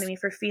you know what I mean,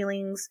 for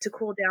feelings to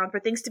cool down,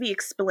 for things to be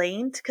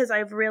explained. Because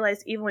I've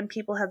realized even when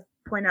people have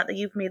pointed out that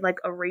you've made like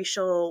a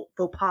racial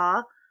faux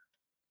pas,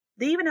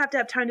 they even have to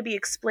have time to be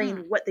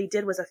explained what they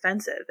did was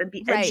offensive and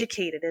be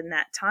educated in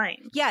that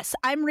time. Yes,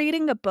 I'm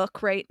reading a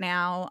book right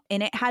now,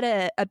 and it had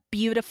a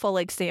beautiful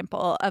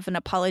example of an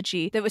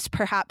apology that was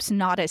perhaps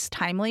not as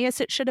timely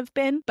as it should have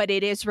been, but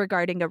it is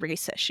regarding a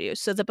race issue.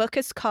 So the book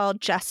is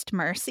called Just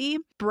Mercy.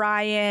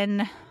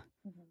 Brian...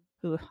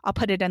 I'll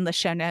put it in the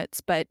show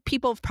notes, but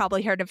people have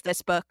probably heard of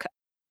this book.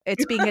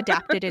 It's being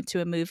adapted into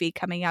a movie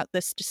coming out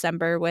this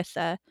December with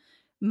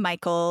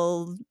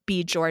Michael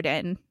B.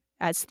 Jordan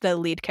as the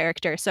lead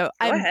character. So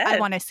I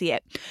want to see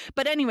it.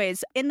 But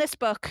anyways, in this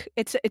book,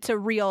 it's a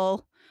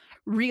real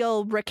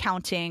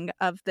recounting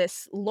of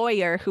this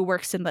lawyer who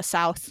works in the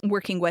South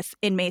working with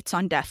inmates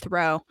on death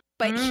row.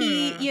 But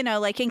he,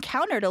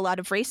 encountered a lot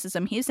of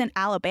racism. He's in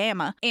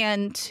Alabama,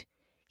 and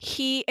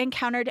he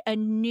encountered a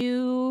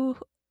new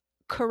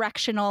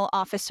correctional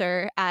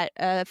officer at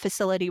a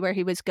facility where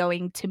he was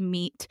going to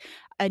meet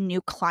a new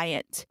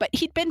client. But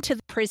he'd been to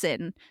the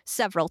prison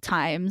several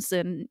times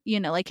and,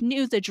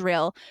 knew the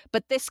drill.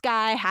 But this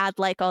guy had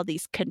like all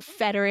these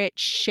Confederate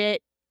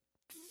shit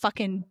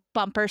fucking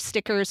bumper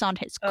stickers on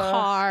his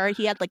car.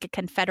 He had like a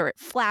Confederate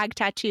flag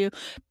tattoo.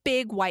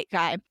 Big white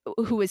guy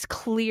who was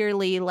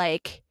clearly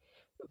like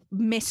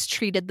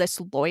mistreated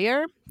this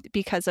lawyer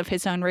because of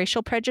his own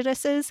racial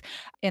prejudices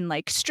and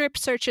like strip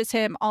searches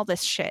him, all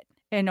this shit,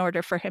 in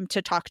order for him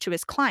to talk to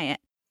his client.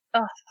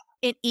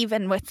 And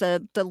even with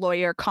the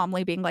lawyer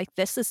calmly being like,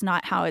 this is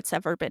not how it's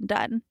ever been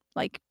done.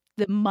 Like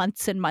the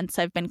months and months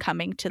I've been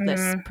coming to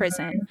this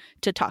prison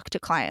to talk to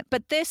client.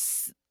 But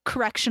this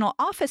correctional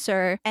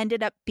officer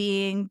ended up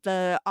being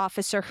the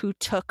officer who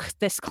took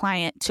this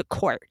client to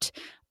court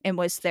and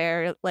was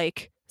there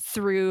like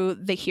through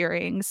the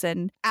hearings.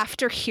 And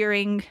after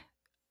hearing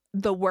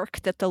the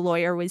work that the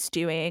lawyer was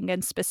doing,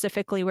 and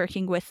specifically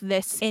working with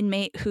this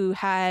inmate who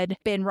had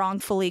been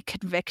wrongfully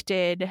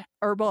convicted,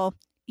 or well,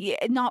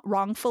 not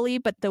wrongfully,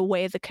 but the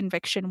way the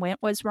conviction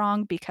went was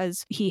wrong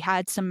because he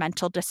had some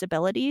mental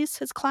disabilities,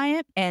 his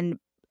client, and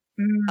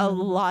a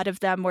lot of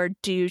them were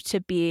due to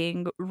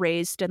being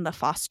raised in the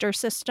foster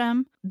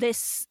system.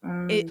 This,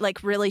 it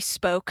like really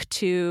spoke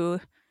to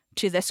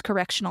this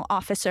correctional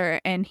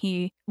officer, and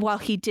while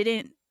he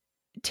didn't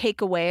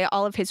take away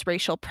all of his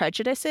racial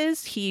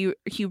prejudices, he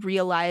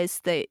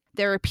realized that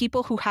there are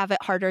people who have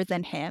it harder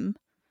than him.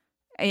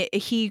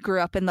 He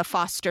grew up in the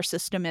foster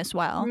system as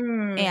well,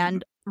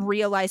 and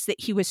realized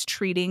that he was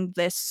treating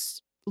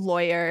this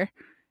lawyer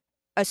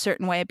a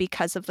certain way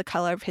because of the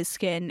color of his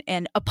skin,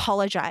 and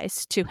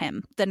apologized to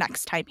him the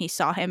next time he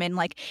saw him, and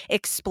like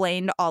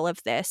explained all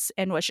of this,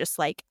 and was just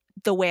like,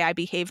 the way I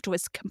behaved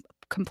was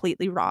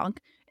completely wrong,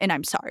 and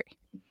I'm sorry.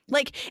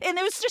 Like, and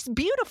it was just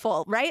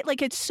beautiful, right?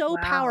 Like, it's so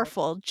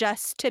powerful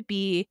just to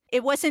be,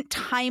 it wasn't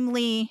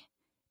timely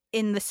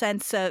in the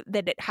sense of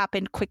that it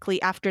happened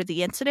quickly after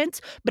the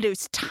incident, but it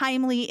was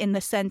timely in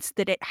the sense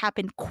that it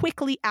happened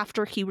quickly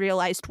after he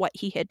realized what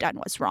he had done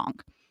was wrong.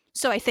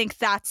 So I think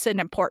that's an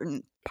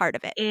important part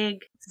of it.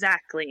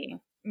 Exactly.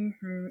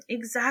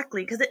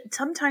 Exactly. Because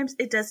sometimes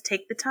it does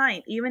take the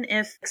time. Even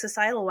if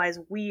societal-wise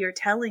we are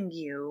telling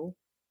you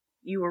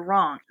were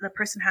wrong, the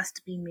person has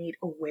to be made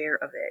aware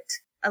of it.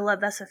 I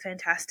love, that's a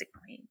fantastic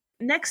point.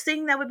 Next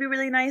thing that would be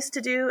really nice to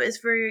do is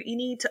you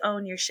need to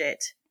own your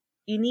shit.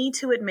 You need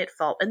to admit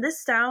fault. And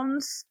this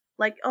sounds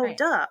like, right,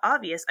 duh,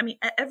 obvious. I mean,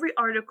 every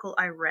article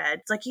I read,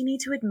 it's like, you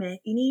need to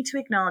admit, you need to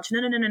acknowledge. No.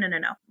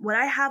 What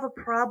I have a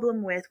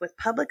problem with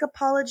public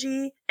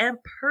apology and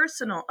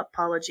personal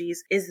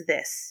apologies is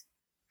this.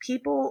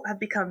 People have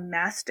become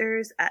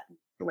masters at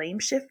blame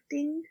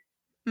shifting,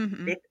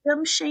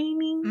 victim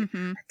shaming,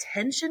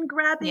 attention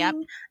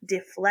grabbing,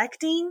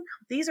 deflecting.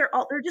 These are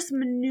all, they're just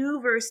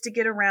maneuvers to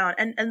get around.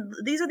 And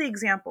these are the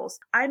examples.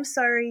 I'm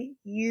sorry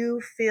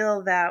you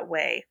feel that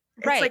way.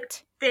 It's like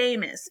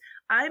famous.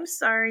 I'm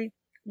sorry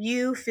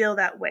you feel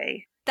that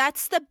way.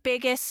 That's the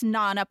biggest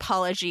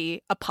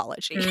non-apology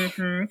apology.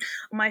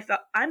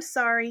 I'm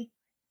sorry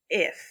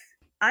if.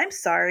 I'm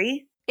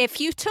sorry. If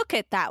you took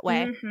it that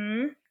way.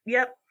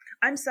 Yep.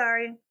 I'm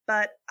sorry,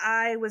 but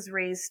I was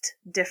raised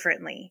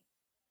differently.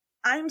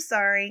 I'm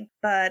sorry,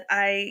 but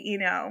I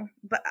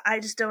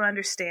just don't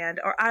understand,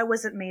 or I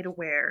wasn't made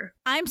aware.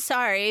 I'm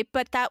sorry,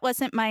 but that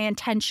wasn't my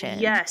intention.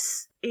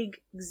 Yes,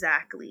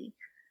 exactly.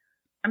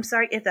 I'm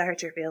sorry if that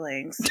hurt your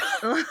feelings.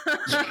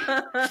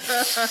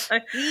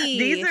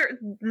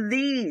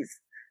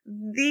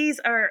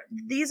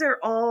 These are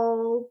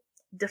all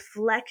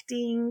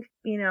deflecting,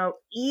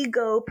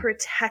 ego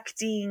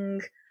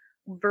protecting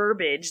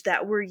verbiage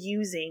that we're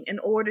using in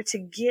order to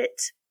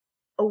get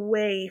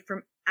away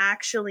from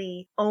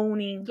actually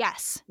owning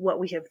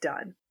what we have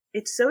done.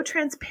 It's so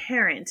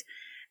transparent.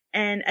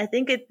 And I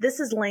think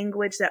this is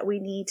language that we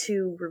need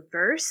to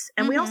reverse.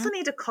 And we also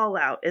need to call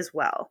out as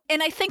well.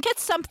 And I think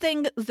it's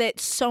something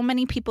that so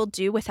many people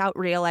do without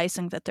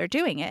realizing that they're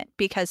doing it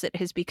because it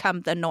has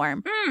become the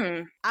norm.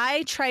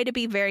 I try to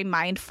be very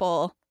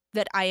mindful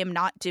that I am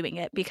not doing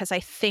it because I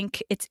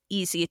think it's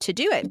easy to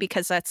do it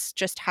because that's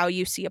just how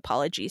you see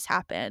apologies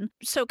happen.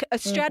 So a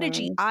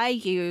strategy I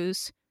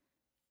use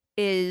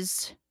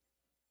is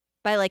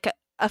by like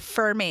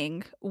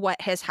affirming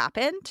what has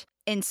happened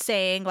and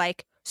saying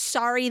like,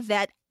 sorry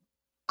that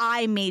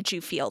I made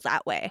you feel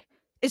that way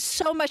is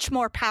so much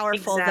more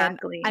powerful than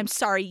I'm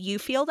sorry you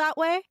feel that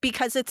way,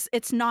 because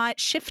it's not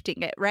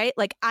shifting it, right?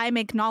 Like, I'm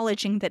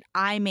acknowledging that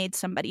I made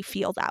somebody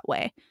feel that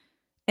way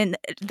and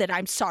that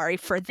I'm sorry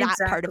for that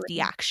part of the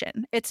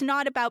action. It's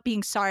not about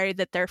being sorry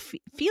that they're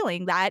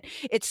feeling that.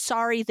 It's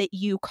sorry that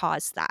you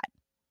caused that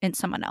in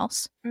someone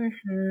else.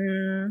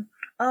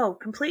 Oh,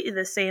 completely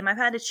the same. I've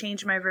had to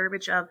change my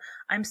verbiage of,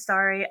 I'm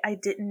sorry, I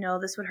didn't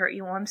know this would hurt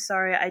you. I'm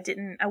sorry, I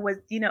was,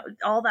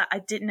 all that. I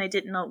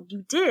didn't know.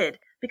 You did,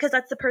 because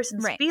that's the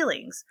person's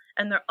feelings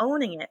and they're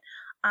owning it.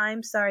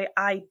 I'm sorry,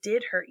 I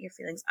did hurt your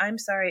feelings. I'm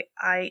sorry,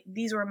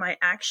 these were my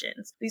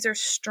actions. These are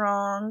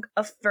strong,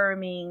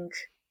 affirming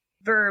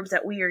verbs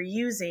that we are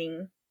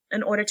using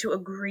in order to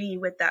agree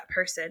with that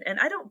person. And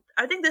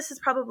I think this is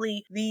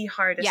probably the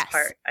hardest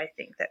part, I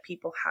think, that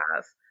people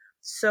have.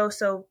 So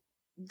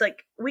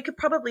like, we could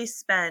probably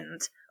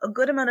spend a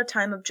good amount of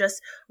time of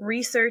just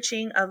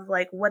researching of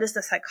like, what is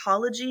the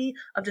psychology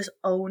of just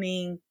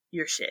owning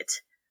your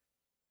shit?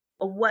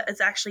 What is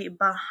actually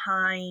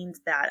behind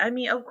that? I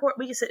mean, of course,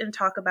 we can sit and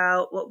talk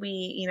about what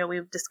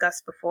we've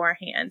discussed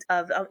beforehand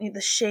of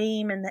the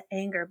shame and the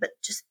anger, but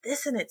just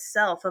this in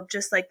itself of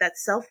just like that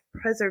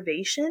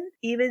self-preservation,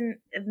 even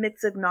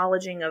amidst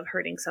acknowledging of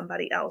hurting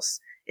somebody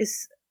else,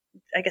 is,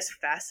 I guess,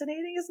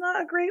 fascinating is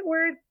not a great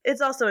word.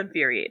 It's also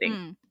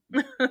infuriating.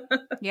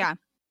 Yeah.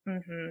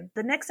 The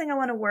next thing I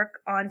want to work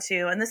on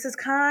too, and this is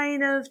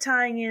kind of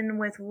tying in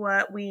with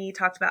what we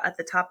talked about at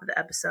the top of the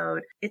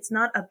episode, it's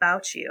not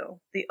about you.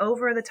 The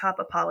over-the-top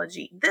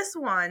apology. This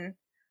one,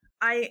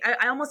 I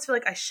almost feel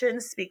like I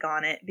shouldn't speak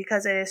on it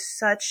because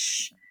it's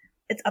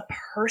it's a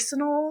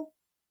personal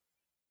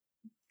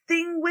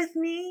thing with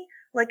me.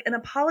 Like an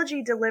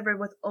apology delivered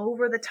with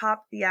over the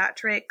top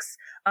theatrics,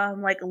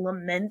 like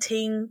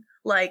lamenting,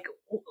 like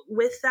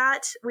with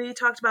that we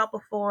talked about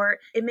before,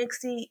 it makes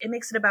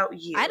it about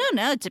you. I don't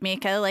know,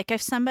 D'Amica. Like, if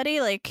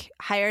somebody like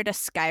hired a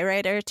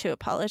skywriter to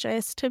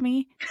apologize to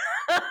me,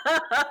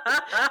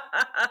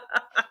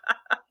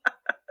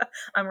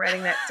 I'm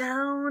writing that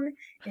down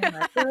in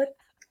my book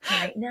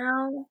right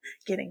now,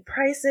 getting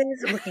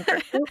prices, looking for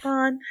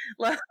coupon.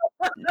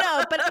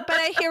 no, but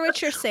I hear what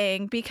you're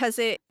saying, because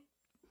it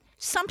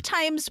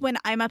sometimes when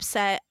I'm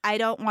upset, I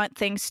don't want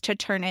things to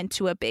turn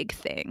into a big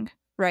thing,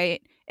 right?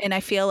 And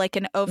I feel like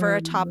an over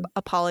a top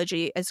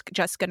apology is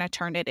just going to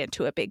turn it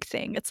into a big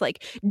thing. It's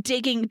like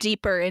digging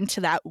deeper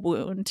into that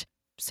wound.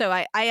 So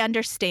I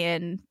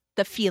understand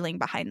the feeling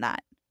behind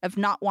that, of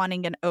not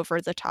wanting an over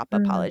the top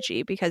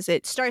apology, because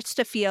it starts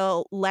to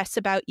feel less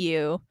about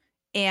you,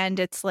 and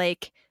it's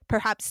like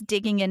perhaps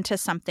digging into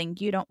something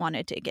you don't want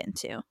to dig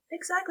into.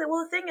 Exactly.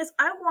 Well, the thing is,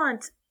 I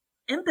want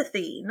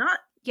empathy, not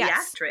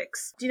Yes.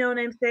 theatrics. Do you know what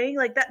I'm saying?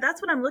 Like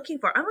that's what I'm looking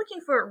for. I'm looking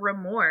for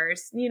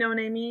remorse, you know what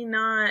I mean?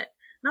 Not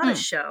a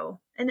show.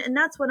 And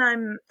that's what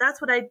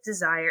I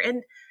desire.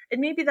 And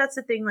maybe that's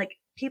the thing, like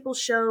people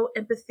show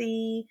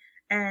empathy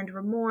and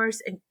remorse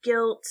and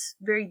guilt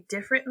very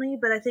differently,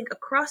 but I think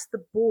across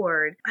the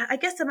board, I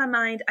guess in my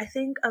mind, I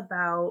think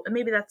about, and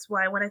maybe that's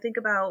why when I think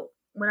about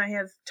when I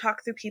have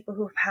talked through people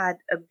who've had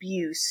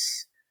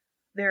abuse,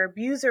 their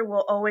abuser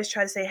will always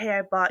try to say, hey,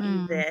 I bought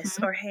you this,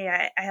 or hey,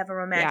 I have a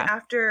romantic.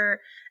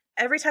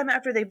 Every time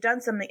after they've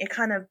done something, it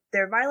kind of,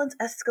 their violence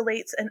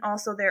escalates, and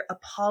also their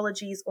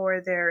apologies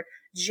or their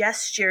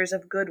gestures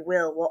of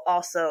goodwill will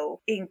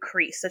also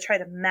increase to try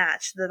to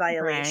match the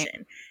violation.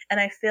 Right. And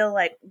I feel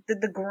like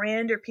the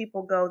grander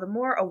people go, the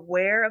more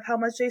aware of how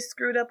much they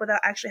screwed up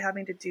without actually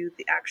having to do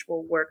the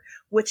actual work,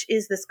 which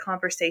is this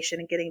conversation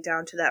and getting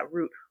down to that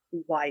root.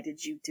 Why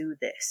did you do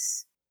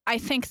this? I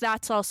think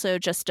that's also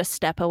just a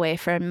step away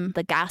from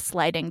the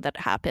gaslighting that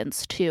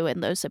happens too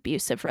in those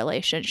abusive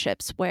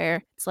relationships,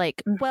 where it's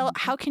like, well,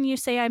 how can you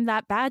say I'm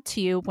that bad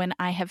to you when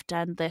I have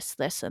done this,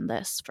 this, and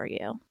this for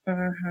you?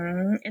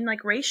 And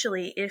like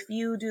racially, if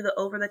you do the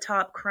over the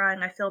top crying,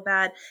 I feel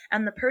bad,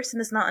 and the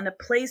person is not in a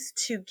place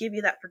to give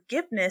you that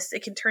forgiveness,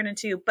 it can turn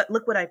into, but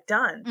look what I've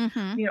done.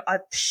 You know,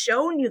 I've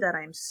shown you that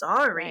I'm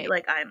sorry. Right.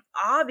 Like, I'm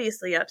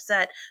obviously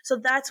upset. So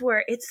that's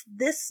where it's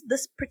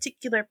this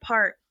particular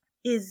part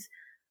is,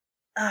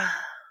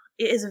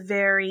 it is a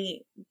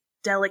very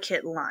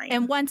delicate line.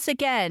 And once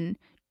again,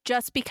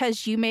 just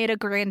because you made a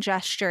grand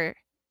gesture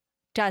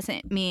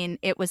doesn't mean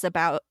it was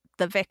about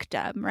the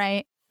victim,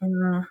 right?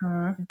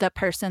 The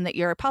person that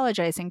you're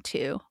apologizing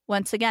to.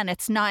 Once again,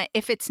 it's not,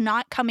 if it's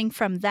not coming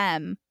from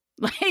them,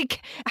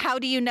 like, how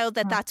do you know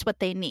that that's what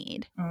they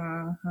need?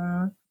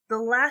 The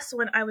last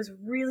one, I was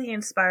really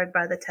inspired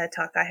by the TED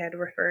Talk I had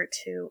referred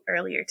to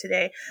earlier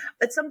today.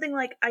 It's something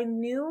like I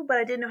knew, but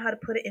I didn't know how to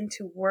put it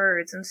into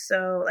words. And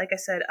so, like I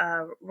said,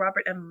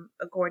 Robert M.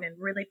 Gordon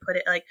really put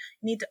it like,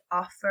 you need to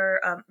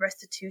offer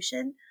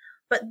restitution.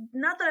 But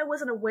not that I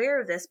wasn't aware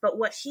of this, but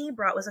what he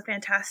brought was a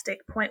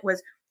fantastic point,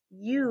 was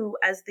you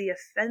as the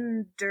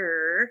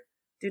offender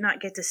do not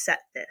get to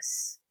set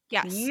this.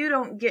 Yes. You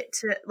don't get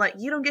to,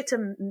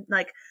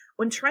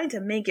 when trying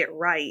to make it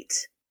right,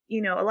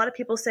 you know, a lot of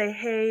people say,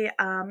 hey,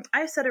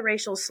 I said a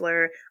racial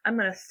slur. I'm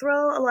going to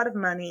throw a lot of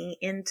money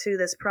into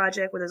this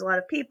project where there's a lot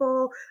of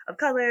people of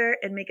color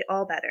and make it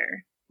all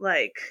better.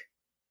 Like,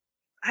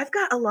 I've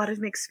got a lot of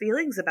mixed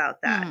feelings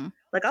about that.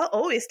 Like, I'll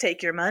always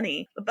take your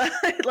money. But,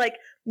 like,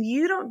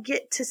 you don't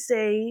get to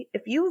say,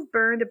 if you've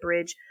burned a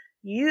bridge,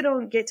 you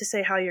don't get to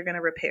say how you're going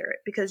to repair it,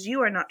 because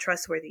you are not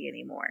trustworthy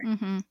anymore.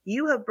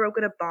 You have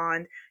broken a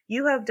bond.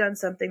 You have done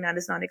something that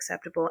is not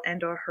acceptable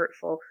and or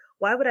hurtful.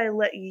 Why would I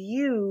let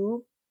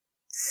you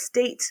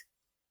state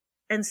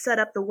and set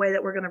up the way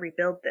that we're going to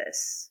rebuild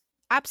this?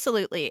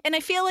 Absolutely. And I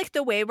feel like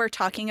the way we're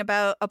talking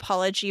about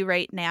apology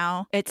right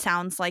now, it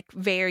sounds like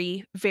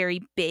very,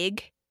 very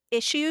big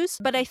issues,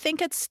 but I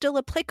think it's still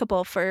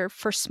applicable for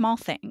small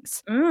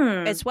things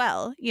as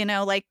well. You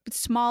know, like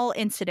small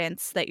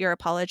incidents that you're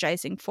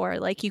apologizing for.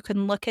 Like, you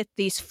can look at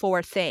these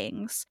 4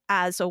 things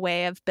as a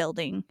way of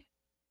building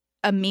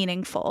a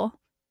meaningful,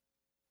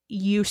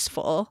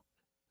 useful,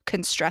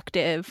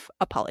 constructive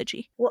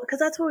apology. Well, because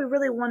that's what we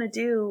really want to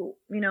do,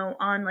 you know,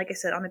 on, like I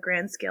said, on a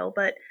grand scale.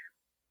 But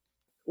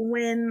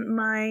when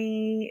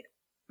my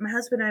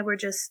husband and I were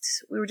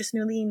just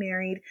newly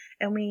married,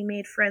 and we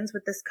made friends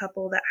with this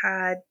couple that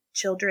had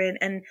children,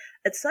 and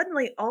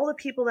suddenly all the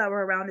people that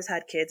were around us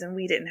had kids and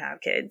we didn't have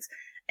kids.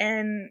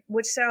 And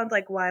which sounds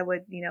like, why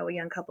would, you know, a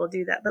young couple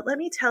do that? But let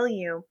me tell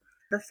you,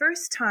 the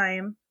first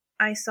time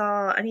I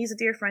saw, and he's a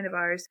dear friend of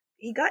ours,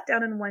 he got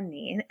down on one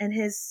knee, and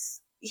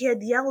he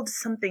had yelled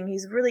something.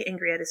 He's really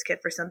angry at his kid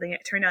for something.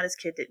 It turned out his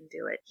kid didn't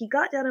do it. He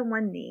got down on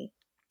one knee.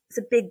 He's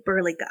a big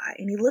burly guy,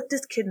 and he looked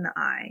his kid in the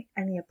eye,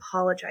 and he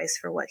apologized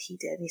for what he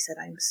did. He said,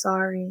 I'm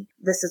sorry.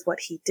 This is what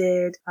he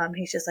did.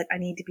 He's just like, I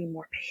need to be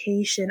more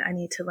patient. I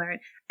need to learn.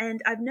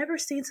 And I've never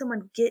seen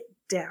someone get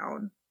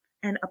down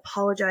and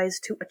apologize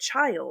to a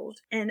child.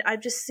 And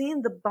I've just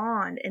seen the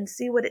bond and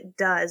see what it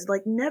does.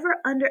 Like, never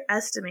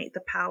underestimate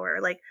the power.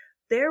 Like,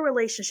 their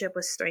relationship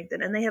was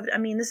strengthened, and they have, I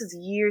mean, this is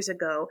years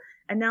ago,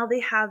 and now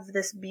they have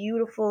this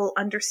beautiful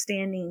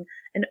understanding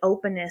and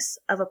openness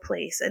of a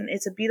place. And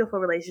it's a beautiful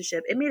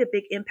relationship. It made a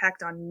big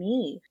impact on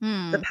me,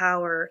 the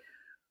power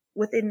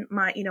within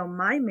my,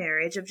 my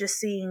marriage of just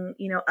seeing,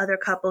 other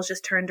couples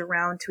just turned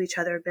around to each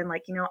other and been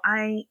like,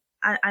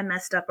 I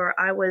messed up, or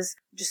I was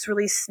just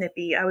really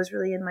snippy. I was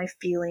really in my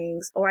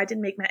feelings, or I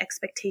didn't make my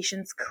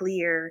expectations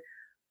clear.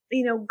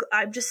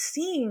 I'm just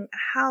seeing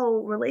how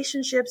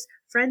relationships,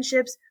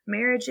 friendships,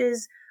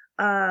 marriages,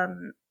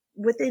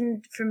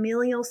 within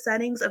familial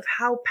settings, of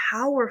how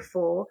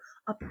powerful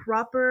a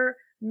proper,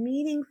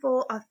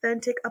 meaningful,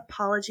 authentic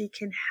apology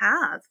can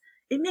have.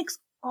 It makes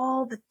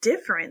all the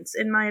difference,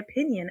 in my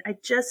opinion.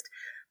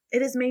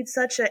 It has made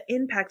such an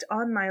impact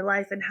on my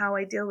life and how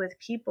I deal with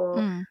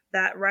people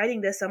that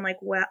writing this, I'm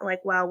like,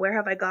 wow, where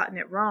have I gotten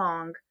it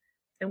wrong?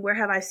 And where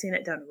have I seen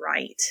it done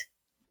right?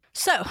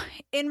 So,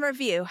 in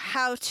review,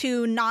 how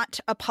to not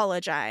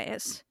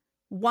apologize.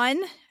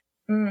 1,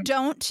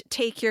 don't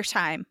take your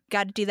time.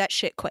 Got to do that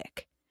shit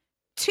quick.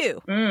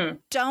 2,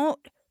 don't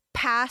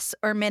pass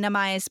or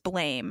minimize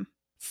blame.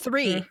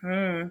 3,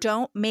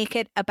 don't make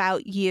it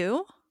about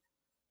you.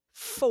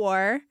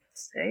 4,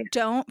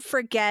 don't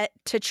forget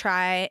to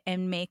try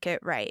and make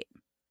it right.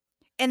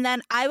 And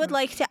then I would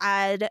like to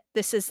add,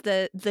 this is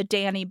the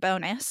Danny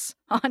bonus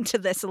onto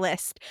this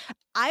list.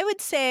 I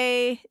would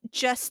say,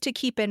 just to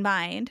keep in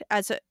mind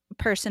as a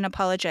person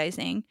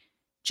apologizing,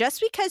 just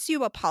because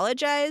you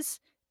apologize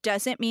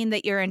doesn't mean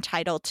that you're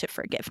entitled to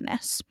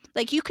forgiveness.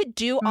 Like, you could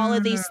do all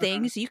of these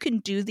things. You can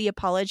do the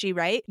apology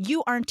right.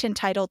 You aren't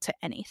entitled to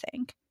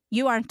anything.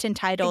 You aren't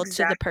entitled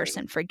to the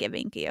person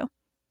forgiving you.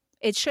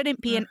 It shouldn't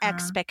be an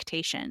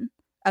expectation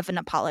of an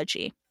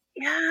apology.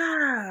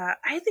 Yeah,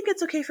 I think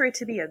it's okay for it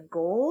to be a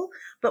goal,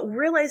 but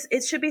realize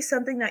it should be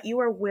something that you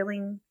are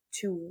willing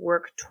to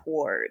work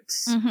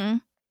towards.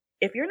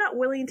 If you're not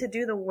willing to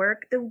do the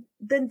work,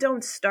 then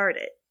don't start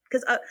it.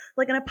 Because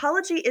like, an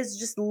apology is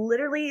just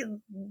literally,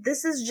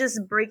 this is just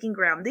breaking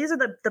ground. These are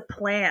the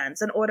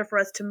plans in order for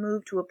us to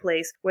move to a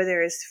place where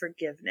there is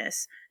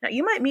forgiveness. Now,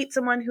 you might meet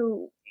someone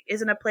who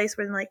is in a place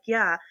where they're like,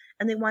 yeah,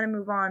 and they want to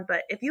move on.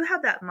 But if you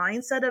have that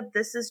mindset of,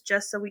 this is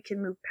just so we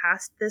can move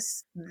past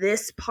this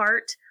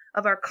part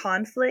of our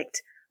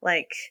conflict,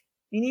 like,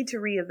 you need to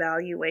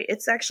reevaluate.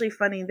 It's actually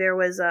funny. There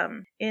was,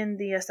 in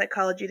the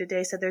Psychology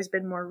Today, said there's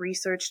been more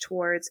research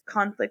towards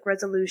conflict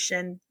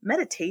resolution,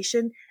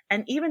 meditation,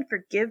 and even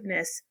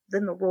forgiveness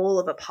than the role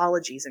of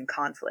apologies in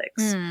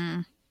conflicts.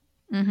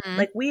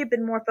 Like, we have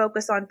been more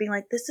focused on being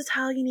like, this is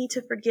how you need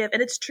to forgive.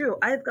 And it's true.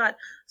 I've got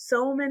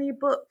so many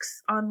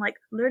books on, like,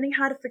 learning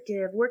how to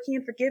forgive, working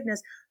in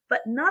forgiveness,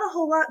 but not a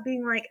whole lot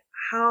being like,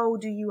 how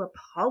do you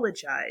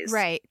apologize?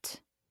 Right.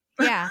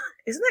 Yeah.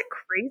 Isn't that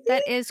crazy?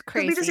 That is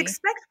crazy. We just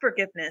expect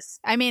forgiveness.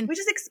 I mean, we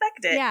just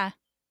expect it. Yeah.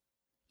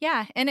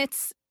 Yeah. And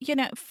it's,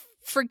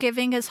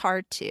 forgiving is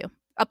hard too.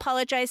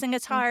 Apologizing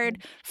is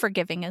hard.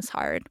 Forgiving is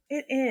hard.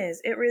 It is.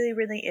 It really,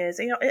 really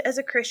is. As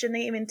a Christian,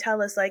 they even tell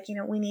us, like,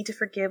 we need to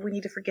forgive. We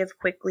need to forgive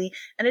quickly.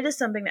 And it is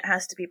something that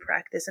has to be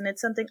practiced. And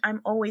it's something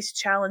I'm always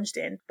challenged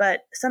in.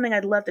 But something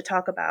I'd love to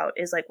talk about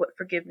is, like, what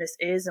forgiveness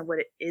is and what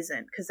it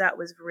isn't. Because that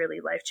was really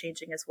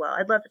life-changing as well.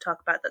 I'd love to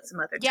talk about that some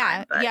other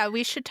time. Yeah,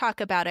 we should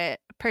talk about it,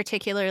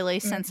 particularly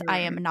since I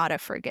am not a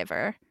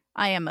forgiver.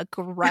 I am a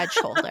grudge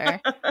holder.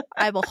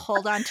 I will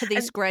hold on to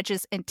these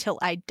grudges until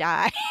I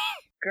die.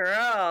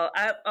 Girl,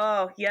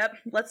 yep.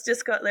 Let's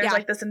just go. There's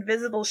like this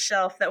invisible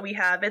shelf that we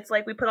have. It's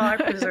like we put all our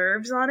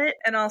preserves on it,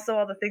 and also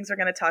all the things we're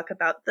going to talk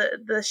about.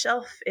 The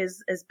shelf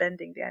is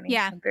bending, Danny.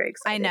 Yeah, I'm very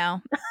excited. I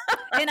know,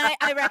 and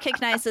I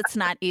recognize it's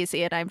not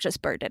easy, and I'm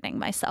just burdening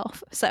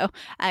myself. So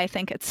I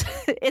think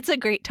it's a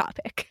great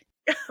topic.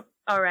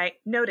 All right,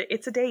 note it.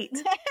 It's a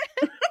date.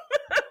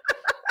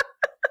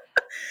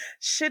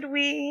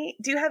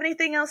 Do you have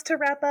anything else to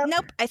wrap up?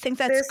 Nope. I think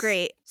that's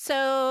great.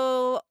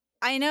 So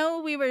I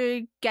know we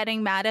were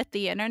getting mad at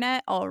the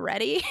internet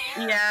already.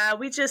 Yeah,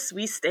 we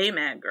stay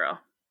mad, girl.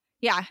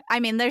 Yeah, I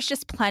mean, there's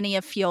just plenty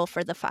of fuel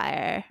for the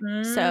fire.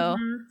 So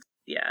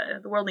yeah,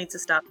 the world needs to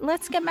stop.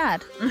 Let's get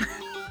mad.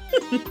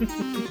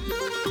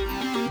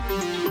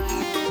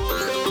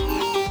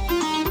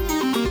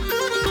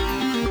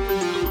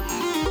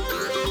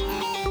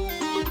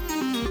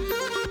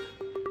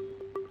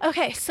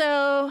 Okay,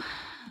 so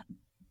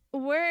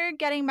we're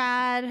getting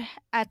mad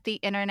at the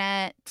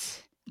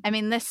internet. I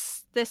mean,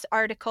 this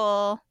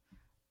article,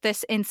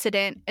 this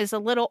incident is a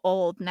little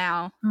old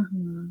now.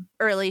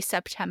 Early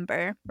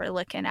September, we're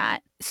looking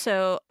at.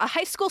 So a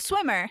high school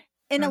swimmer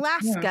in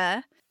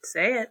Alaska.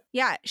 Say it.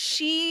 Yeah,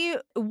 she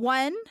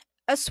won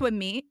a swim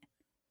meet,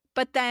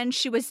 but then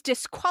she was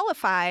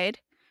disqualified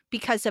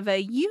because of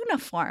a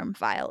uniform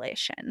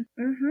violation.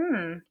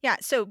 Yeah,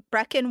 so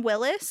Brecken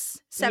Willis,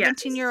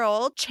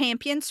 17-year-old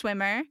champion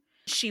swimmer.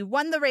 She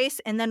won the race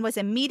and then was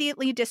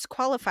immediately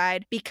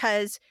disqualified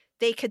because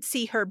they could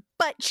see her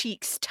butt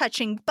cheeks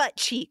touching butt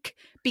cheek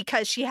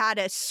because she had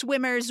a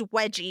swimmer's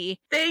wedgie.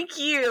 Thank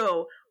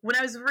you. When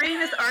I was reading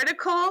this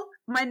article,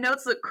 my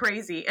notes look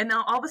crazy. And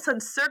now all of a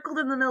sudden, circled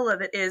in the middle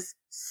of it is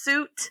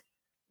suit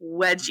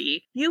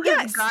wedgie. You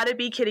have got to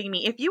be kidding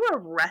me. If you are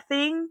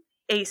reffing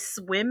a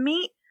swim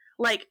meet,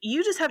 like,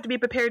 you just have to be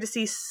prepared to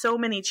see so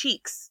many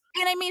cheeks.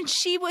 And I mean,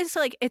 she was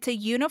like, it's a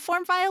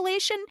uniform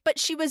violation, but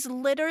she was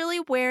literally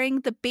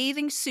wearing the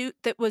bathing suit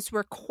that was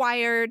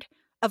required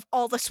of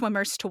all the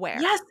swimmers to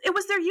wear. Yes, it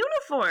was their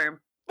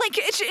uniform. Like,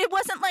 it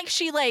wasn't like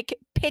she, like,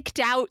 picked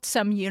out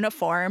some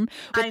uniform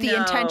with the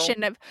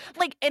intention of,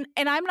 like, and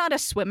I'm not a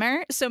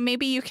swimmer, so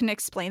maybe you can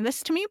explain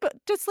this to me, but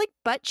does, like,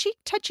 butt cheek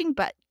touching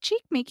butt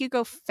cheek make you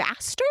go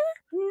faster?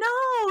 No.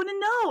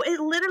 It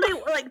literally,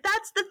 like,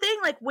 that's the thing.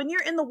 Like, when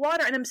you're in the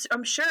water, and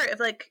I'm sure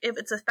if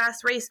it's a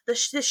fast race,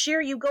 the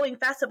sheer you going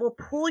fast, it will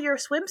pull your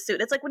swimsuit.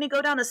 It's like when you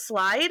go down a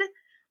slide,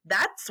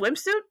 that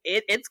swimsuit,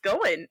 it's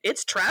going.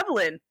 It's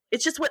traveling.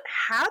 It's just what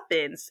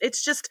happens.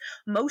 It's just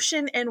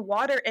motion and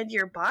water and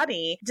your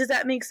body. Does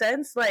that make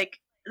sense? Like,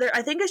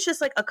 I think it's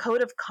just like a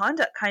code of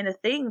conduct kind of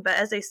thing. But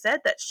as I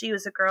said, that she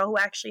was a girl who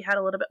actually had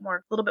a little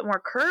bit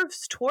more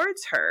curves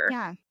towards her.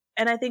 Yeah.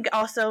 And I think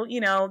also,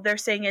 you know, they're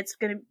saying it's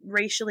going to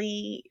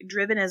racially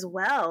driven as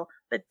well.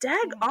 But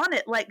dag on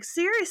it, like,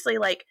 seriously,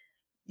 like,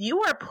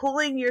 you are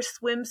pulling your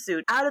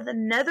swimsuit out of the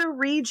nether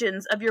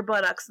regions of your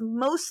buttocks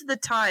most of the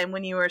time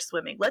when you are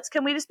swimming.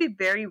 Can we just be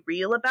very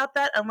real about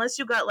that? Unless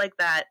you got like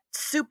that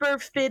super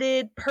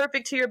fitted,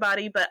 perfect to your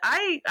body. But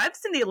I've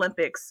seen the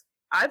Olympics.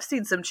 I've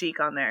seen some cheek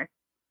on there.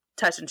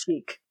 Touching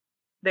cheek.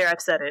 There,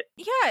 I've said it.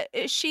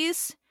 Yeah,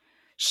 she's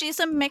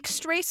a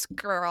mixed race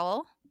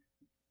girl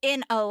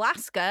in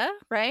Alaska,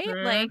 right?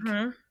 Mm-hmm.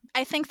 Like,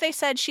 I think they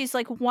said she's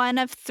like one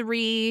of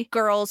 3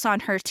 girls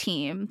on her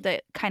team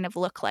that kind of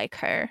look like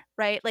her,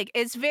 right? Like,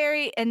 it's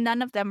very, and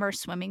none of them were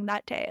swimming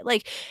that day.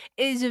 Like,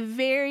 is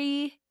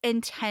very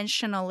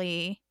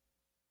intentionally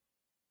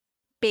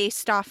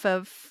based off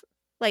of,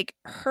 like,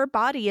 her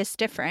body is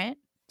different.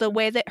 The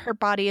way that her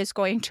body is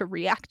going to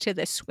react to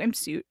this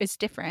swimsuit is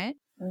different.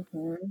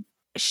 Mm-hmm.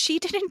 She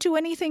didn't do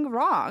anything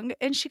wrong,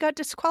 and she got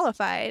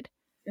disqualified.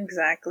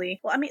 Exactly.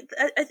 Well, I mean,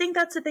 I think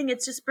that's the thing.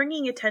 It's just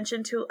bringing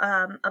attention to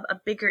a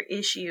bigger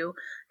issue,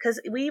 because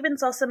we even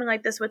saw something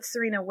like this with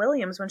Serena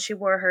Williams when she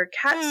wore her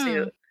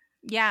catsuit.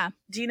 Yeah.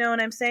 Do you know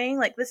what I'm saying?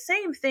 Like, the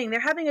same thing.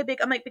 They're having a big,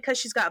 I'm like, because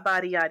she's got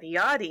body yada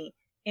yada,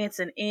 it's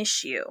an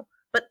issue.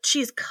 But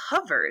she's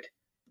covered.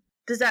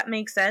 Does that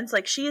make sense?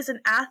 Like, she is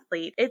an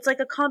athlete. It's like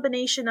a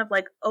combination of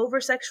like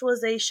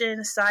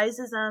over-sexualization,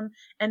 sizeism,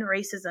 and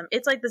racism.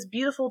 It's like this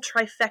beautiful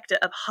trifecta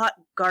of hot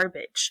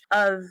garbage,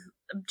 of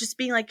just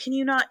being like, can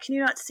you not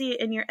see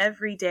it in your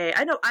everyday?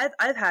 I know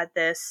I've had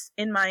this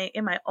in my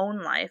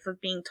own life,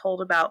 of being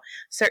told about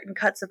certain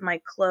cuts of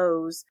my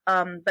clothes,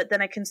 but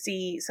then I can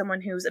see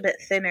someone who's a bit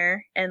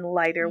thinner and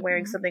lighter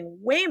wearing something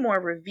way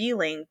more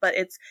revealing, but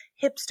it's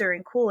hipster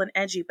and cool and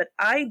edgy, but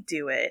I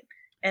do it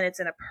and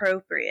it's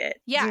inappropriate.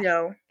 Yeah. You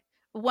know?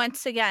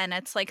 Once again,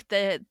 it's like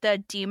the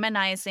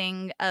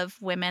demonizing of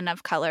women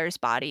of color's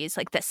bodies,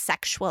 like the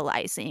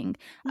sexualizing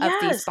of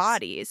these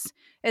bodies.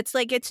 It's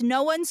like, it's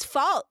no one's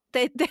fault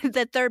that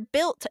they're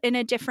built in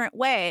a different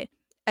way.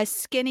 A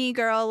skinny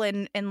girl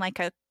in like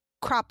a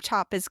crop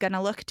top is going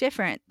to look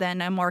different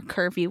than a more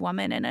curvy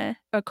woman in a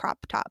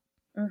crop top.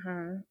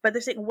 Mm-hmm. But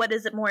they're saying, what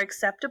is it more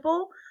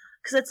acceptable?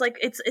 Because it's like,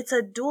 it's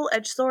a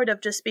dual-edged sword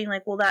of just being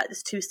like, well, that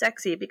is too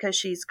sexy because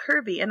she's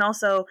curvy. And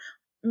also,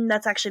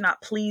 that's actually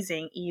not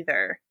pleasing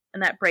either.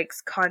 And that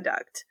breaks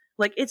conduct.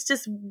 Like, it's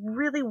just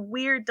really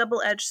weird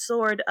double-edged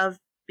sword of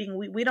being,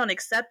 we don't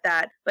accept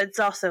that, but it's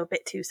also a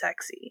bit too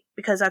sexy,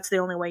 because that's the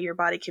only way your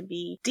body can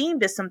be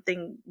deemed as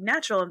something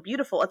natural and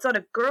beautiful. It's not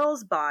a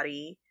girl's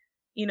body,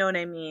 you know what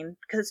I mean?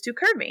 Because it's too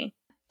curvy.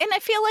 And I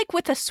feel like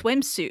with a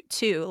swimsuit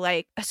too,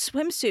 like, a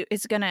swimsuit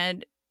is going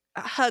to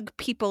hug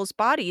people's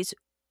bodies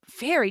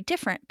very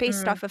different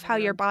based off of how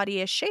your body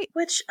is shaped.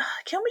 Which,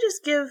 can we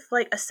just give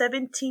like a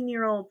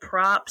 17-year-old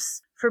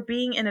props for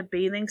being in a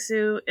bathing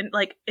suit and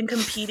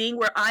competing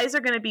where eyes are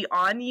going to be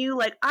on you?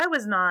 Like, I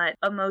was not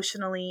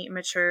emotionally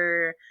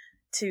mature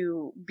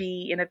to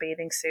be in a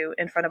bathing suit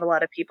in front of a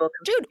lot of people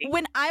competing. Dude,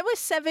 when I was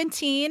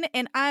 17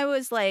 and I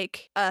was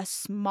like a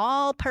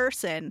small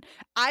person,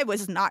 I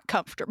was not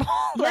comfortable.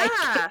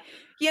 Yeah.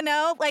 You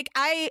know, like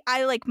I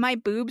like, my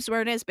boobs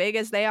weren't as big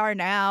as they are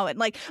now, and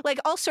like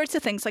all sorts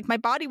of things. Like, my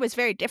body was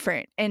very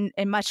different and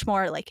much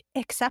more like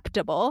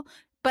acceptable,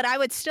 but I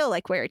would still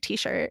like wear a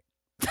t-shirt.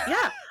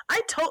 Yeah,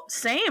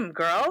 same,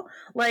 girl.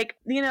 Like,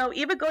 you know,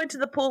 even going to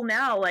the pool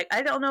now, like,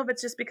 I don't know if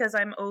it's just because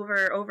I'm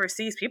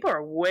overseas. People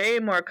are way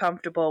more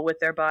comfortable with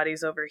their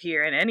bodies over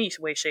here in any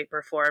way, shape,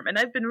 or form. And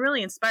I've been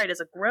really inspired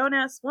as a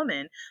grown-ass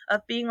woman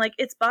of being like,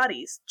 it's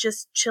bodies.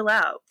 Just chill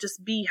out.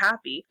 Just be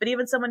happy. But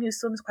even someone who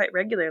swims quite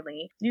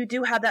regularly, you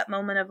do have that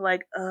moment of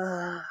like,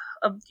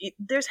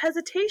 there's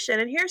hesitation.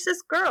 And here's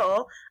this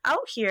girl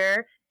out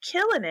here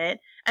killing it,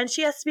 and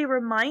she has to be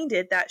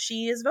reminded that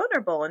she is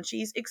vulnerable and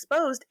she's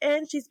exposed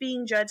and she's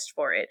being judged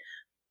for it,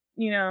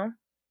 you know.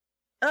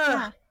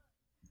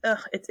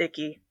 It's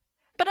icky.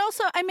 But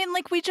also, I mean,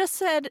 like we just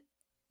said,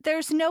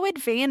 there's no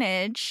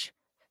advantage.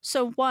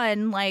 So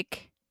one,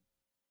 like,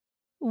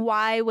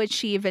 why would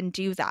she even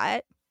do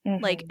that?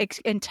 Like,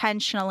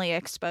 intentionally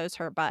expose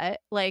her butt?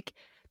 Like,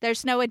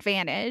 there's no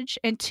advantage.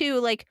 And two,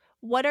 like,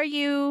 what are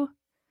you?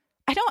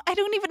 I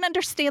don't even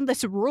understand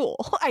this rule.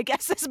 I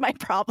guess is my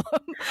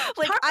problem.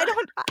 Like,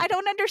 I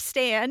don't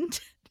understand.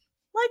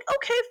 Like,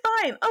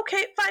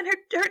 okay, fine.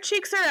 Her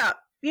cheeks are out.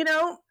 You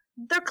know,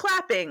 they're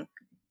clapping.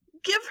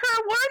 Give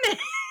her a warning.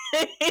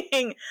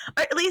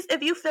 Or at least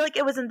if you feel like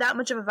it wasn't that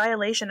much of a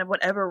violation of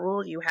whatever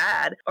rule you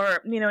had,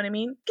 or you know what I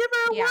mean, give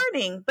her a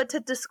warning. But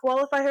to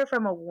disqualify her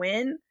from a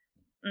win,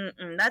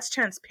 that's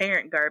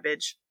transparent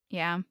garbage.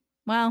 Yeah.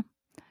 Well,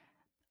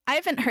 I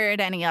haven't heard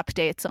any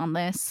updates on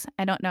this.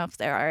 I don't know if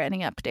there are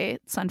any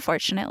updates,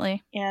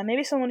 unfortunately. Yeah,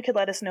 maybe someone could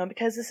let us know,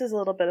 because this is a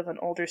little bit of an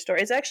older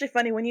story. It's actually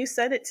funny, when you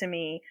sent it to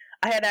me,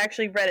 I had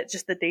actually read it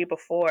just the day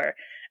before,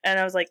 and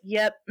I was like,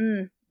 yep,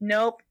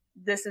 nope,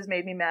 this has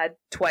made me mad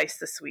twice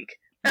this week.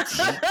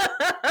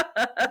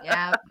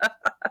 Yeah.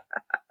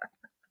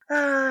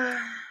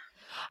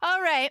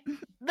 All right,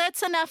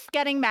 that's enough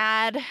getting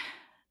mad.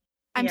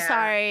 I'm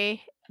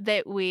sorry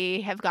that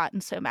we have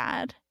gotten so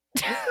mad.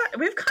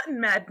 We've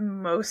gotten mad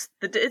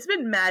it's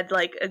been mad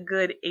like a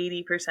good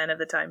 80% of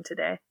the time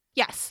today.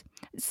 Yes.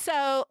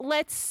 So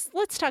let's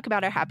talk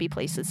about our happy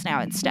places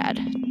now instead.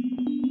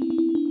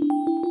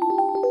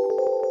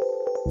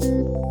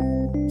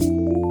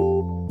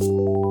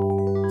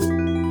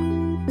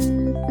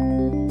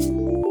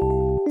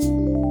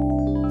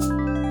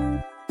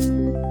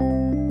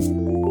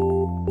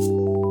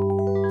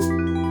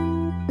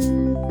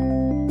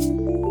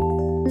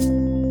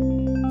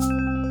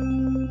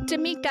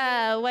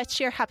 Damika, what's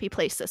your happy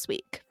place this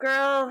week?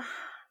 Girl,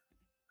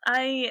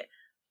 I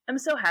am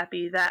so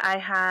happy that I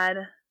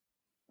had,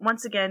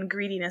 once again,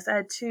 greediness. I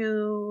had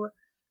 2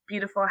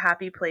 beautiful,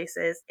 happy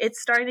places.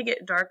 It's starting to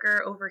get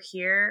darker over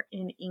here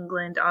in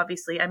England,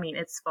 obviously. I mean,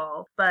 it's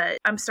fall, but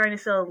I'm starting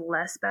to feel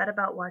less bad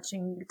about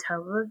watching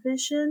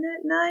television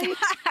at night.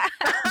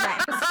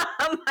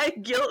 My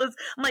guilt is,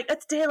 I'm like,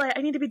 it's daylight,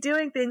 I need to be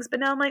doing things, but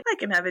now I'm like, I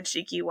can have a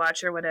cheeky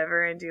watch or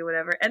whatever and do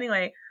whatever.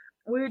 Anyway,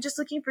 we were just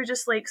looking for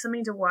just like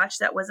something to watch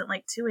that wasn't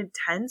like too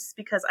intense,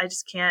 because I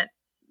just can't,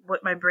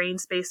 with my brain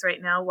space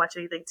right now, watch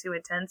anything too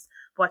intense,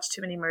 watch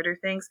too many murder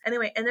things.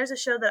 Anyway, and there's a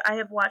show that I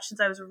have watched since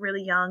I was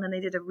really young, and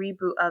they did a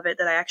reboot of it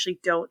that I actually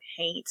don't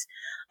hate.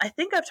 I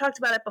think I've talked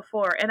about it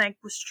before, and I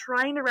was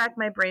trying to rack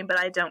my brain, but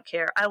I don't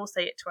care. I will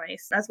say it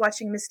twice. I was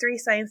watching Mystery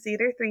Science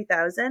Theater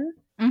 3000.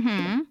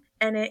 Mm-hmm.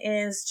 And it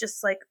is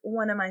just like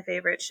one of my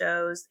favorite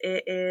shows.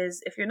 It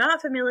is, if you're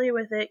not familiar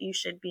with it, you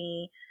should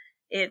be.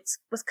 It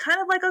was kind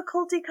of like a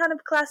culty kind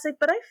of classic,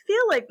 but I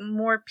feel like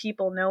more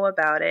people know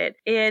about it.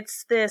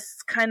 It's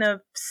this kind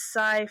of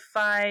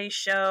sci-fi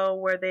show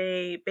where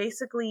they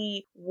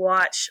basically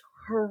watch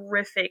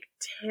horrific,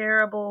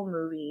 terrible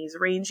movies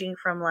ranging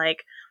from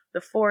like the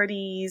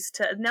 40s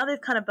to now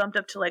they've kind of bumped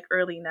up to like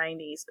early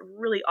 90s.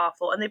 Really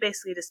awful. And they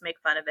basically just make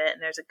fun of it.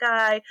 And there's a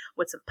guy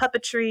with some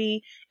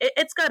puppetry.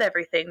 It's got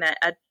everything that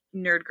a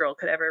nerd girl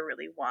could ever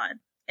really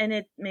want. And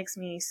it makes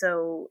me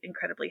so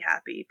incredibly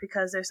happy,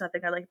 because there's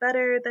nothing I like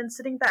better than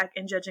sitting back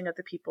and judging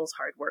other people's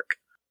hard work.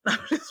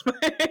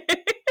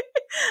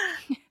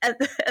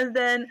 and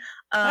then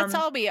that's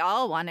all we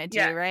all want to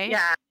do, right?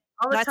 Yeah,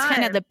 all the that's time.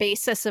 Kind of the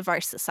basis of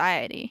our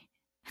society.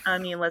 I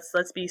mean,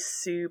 let's be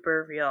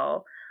super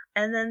real.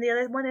 And then the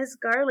other one is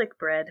garlic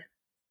bread.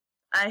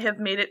 I have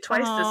made it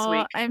twice this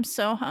week. I'm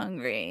so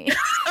hungry.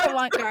 I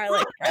want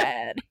garlic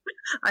bread.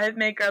 I have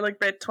made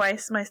garlic bread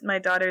twice. My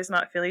daughter's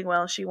not feeling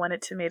well. She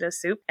wanted tomato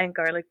soup and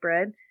garlic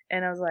bread.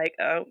 And I was like,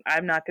 oh,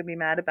 I'm not going to be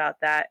mad about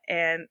that.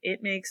 And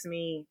it makes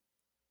me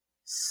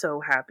so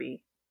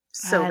happy.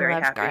 So very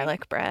happy. I love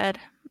garlic bread.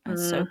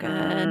 It's so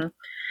good.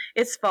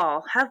 It's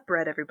fall. Have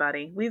bread,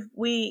 everybody.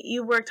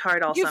 You worked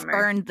hard all summer. You've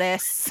earned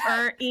this.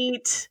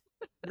 Eat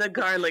the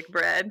garlic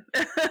bread.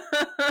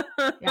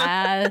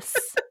 Yes.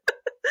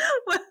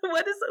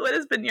 What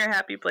has been your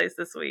happy place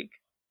this week?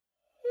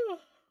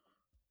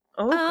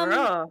 Oh,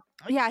 girl.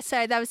 Yeah,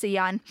 sorry, that was a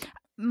yawn.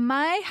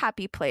 My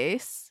happy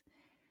place.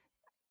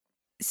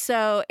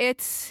 So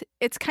it's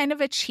kind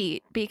of a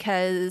cheat,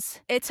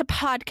 because it's a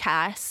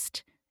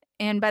podcast,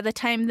 and by the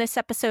time this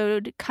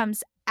episode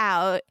comes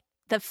out,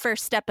 the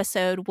first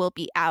episode will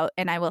be out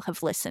and I will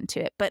have listened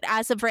to it. But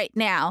as of right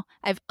now,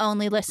 I've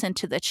only listened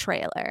to the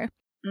trailer.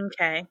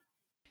 Okay.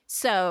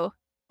 So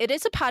it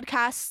is a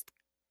podcast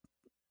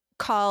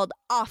called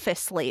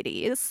Office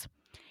Ladies.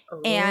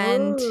 Ooh.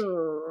 And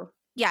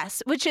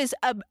yes, which is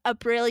a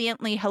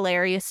brilliantly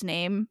hilarious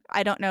name.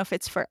 I don't know if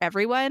it's for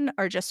everyone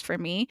or just for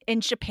me.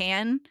 In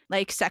Japan,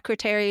 like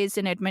secretaries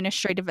and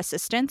administrative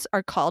assistants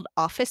are called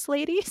office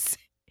ladies.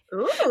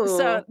 Ooh.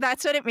 So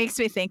that's what it makes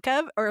me think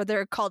of, or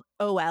they're called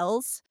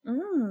OLs.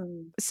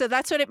 So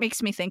that's what it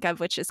makes me think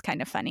of, which is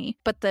kind of funny.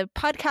 But the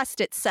podcast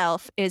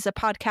itself is a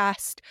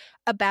podcast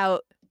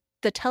about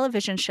the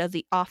television show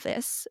The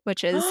Office,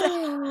 which is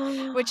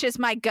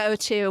my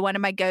go-to, one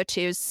of my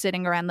go-tos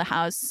sitting around the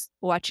house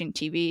watching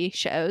TV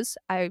shows.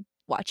 I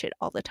watch it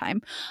all the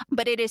time.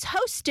 But it is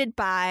hosted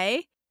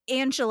by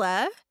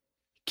Angela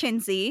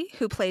Kinsey,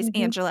 who plays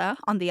Angela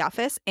on The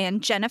Office,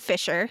 and Jenna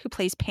Fisher, who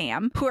plays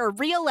Pam, who are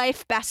real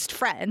life best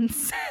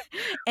friends.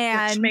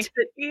 And which makes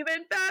it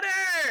even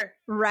better.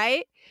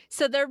 Right?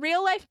 So they're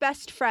real life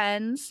best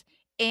friends,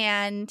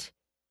 and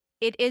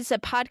it is a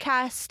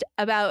podcast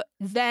about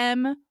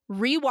them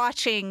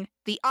rewatching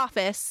The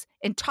Office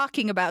and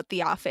talking about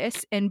The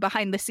Office and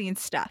behind the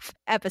scenes stuff,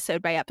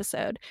 episode by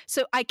episode.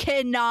 So I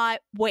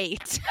cannot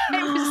wait.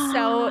 I'm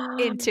so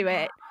into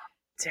it.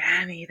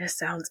 Danny, this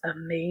sounds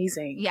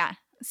amazing. Yeah.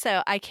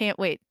 So I can't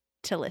wait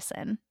to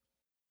listen.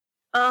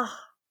 Oh,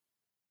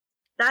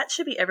 that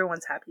should be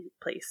everyone's happy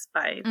place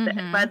by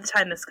the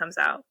time this comes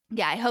out.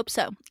 Yeah, I hope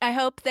so. I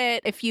hope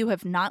that if you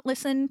have not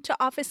listened to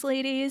Office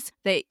Ladies,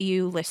 that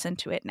you listen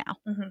to it now.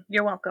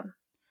 You're welcome.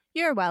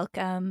 You're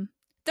welcome.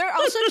 They're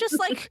also just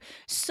like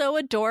so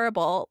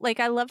adorable. Like,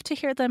 I love to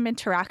hear them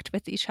interact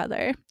with each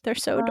other. They're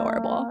so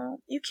adorable.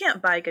 You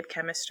can't buy good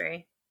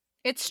chemistry.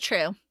 It's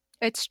true.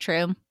 It's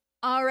true.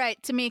 All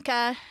right,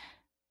 Tamika.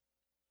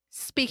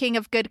 Speaking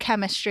of good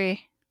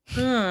chemistry.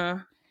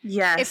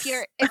 Yes.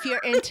 If you're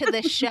into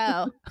this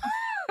show,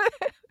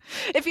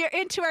 if you're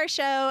into our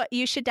show,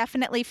 you should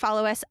definitely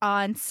follow us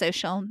on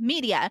social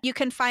media. You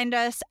can find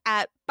us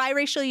at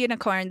Biracial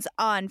Unicorns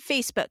on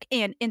Facebook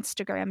and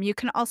Instagram. You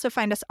can also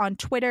find us on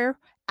Twitter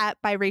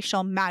at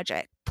Biracial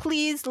Magic.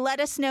 Please let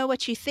us know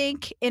what you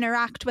think.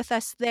 Interact with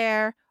us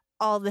there.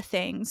 All the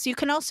things. You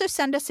can also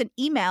send us an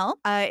email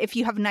if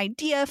you have an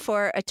idea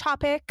for a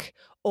topic,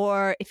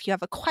 or if you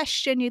have a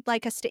question you'd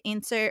like us to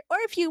answer, or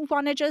if you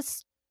want to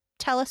just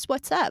tell us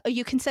what's up.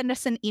 You can send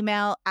us an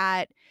email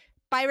at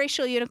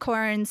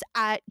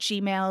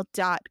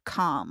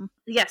biracialunicorns@gmail.com.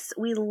 Yes,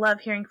 we love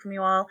hearing from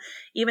you all,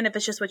 even if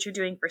it's just what you're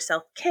doing for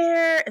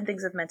self-care and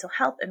things of mental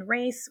health and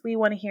race. We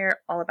want to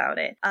hear all about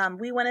it.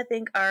 We want to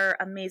thank our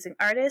amazing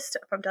artist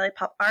from Deli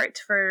Pop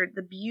Art for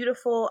the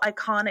beautiful,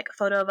 iconic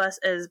photo of us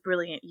as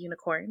brilliant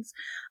unicorns.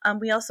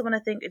 We also want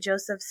to thank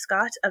Joseph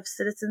Scott of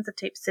Citizens of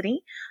Tape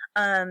City.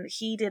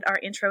 He did our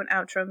intro and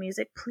outro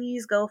music.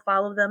 Please go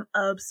follow them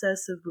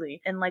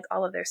obsessively and like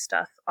all of their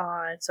stuff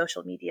on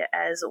social media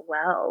as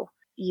well.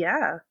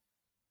 Yeah.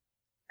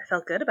 I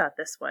felt good about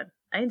this one.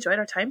 I enjoyed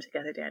our time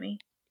together, Danny.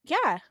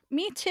 Yeah,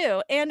 me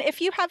too. And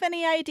if you have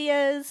any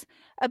ideas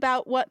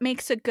about what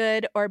makes a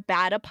good or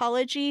bad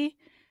apology,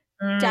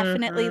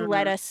 definitely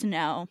let us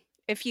know.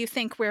 If you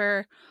think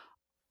we're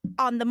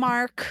on the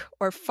mark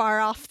or far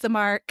off the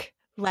mark,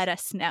 let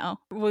us know.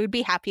 We'd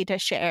be happy to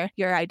share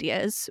your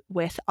ideas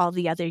with all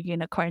the other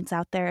unicorns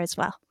out there as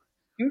well.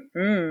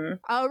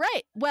 All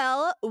right.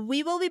 Well,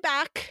 we will be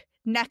back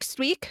next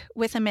week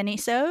with a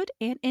mini-sode,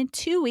 and in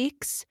 2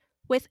 weeks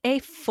with a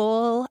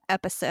full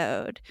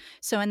episode.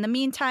 So in the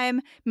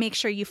meantime, make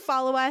sure you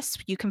follow us.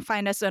 You can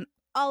find us on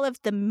all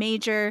of the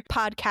major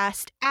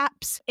podcast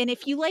apps. And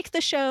if you like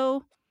the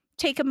show,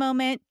 take a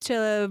moment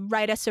to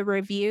write us a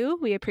review.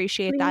 We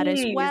appreciate that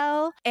as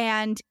well.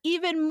 And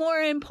even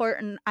more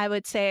important, I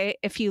would say,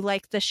 if you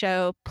like the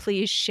show,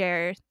 please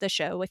share the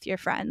show with your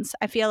friends.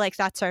 I feel like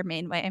that's our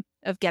main way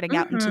of getting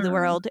out into the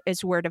world,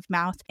 is word of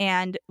mouth.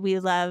 And we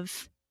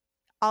love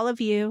all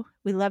of you.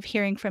 We love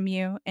hearing from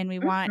you, and we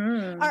want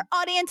our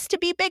audience to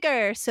be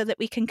bigger so that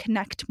we can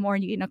connect more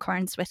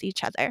unicorns with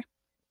each other.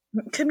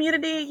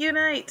 Community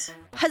unite.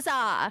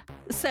 Huzzah!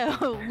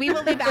 So we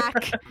will be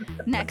back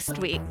next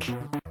week.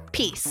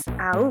 Peace.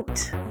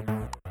 Out.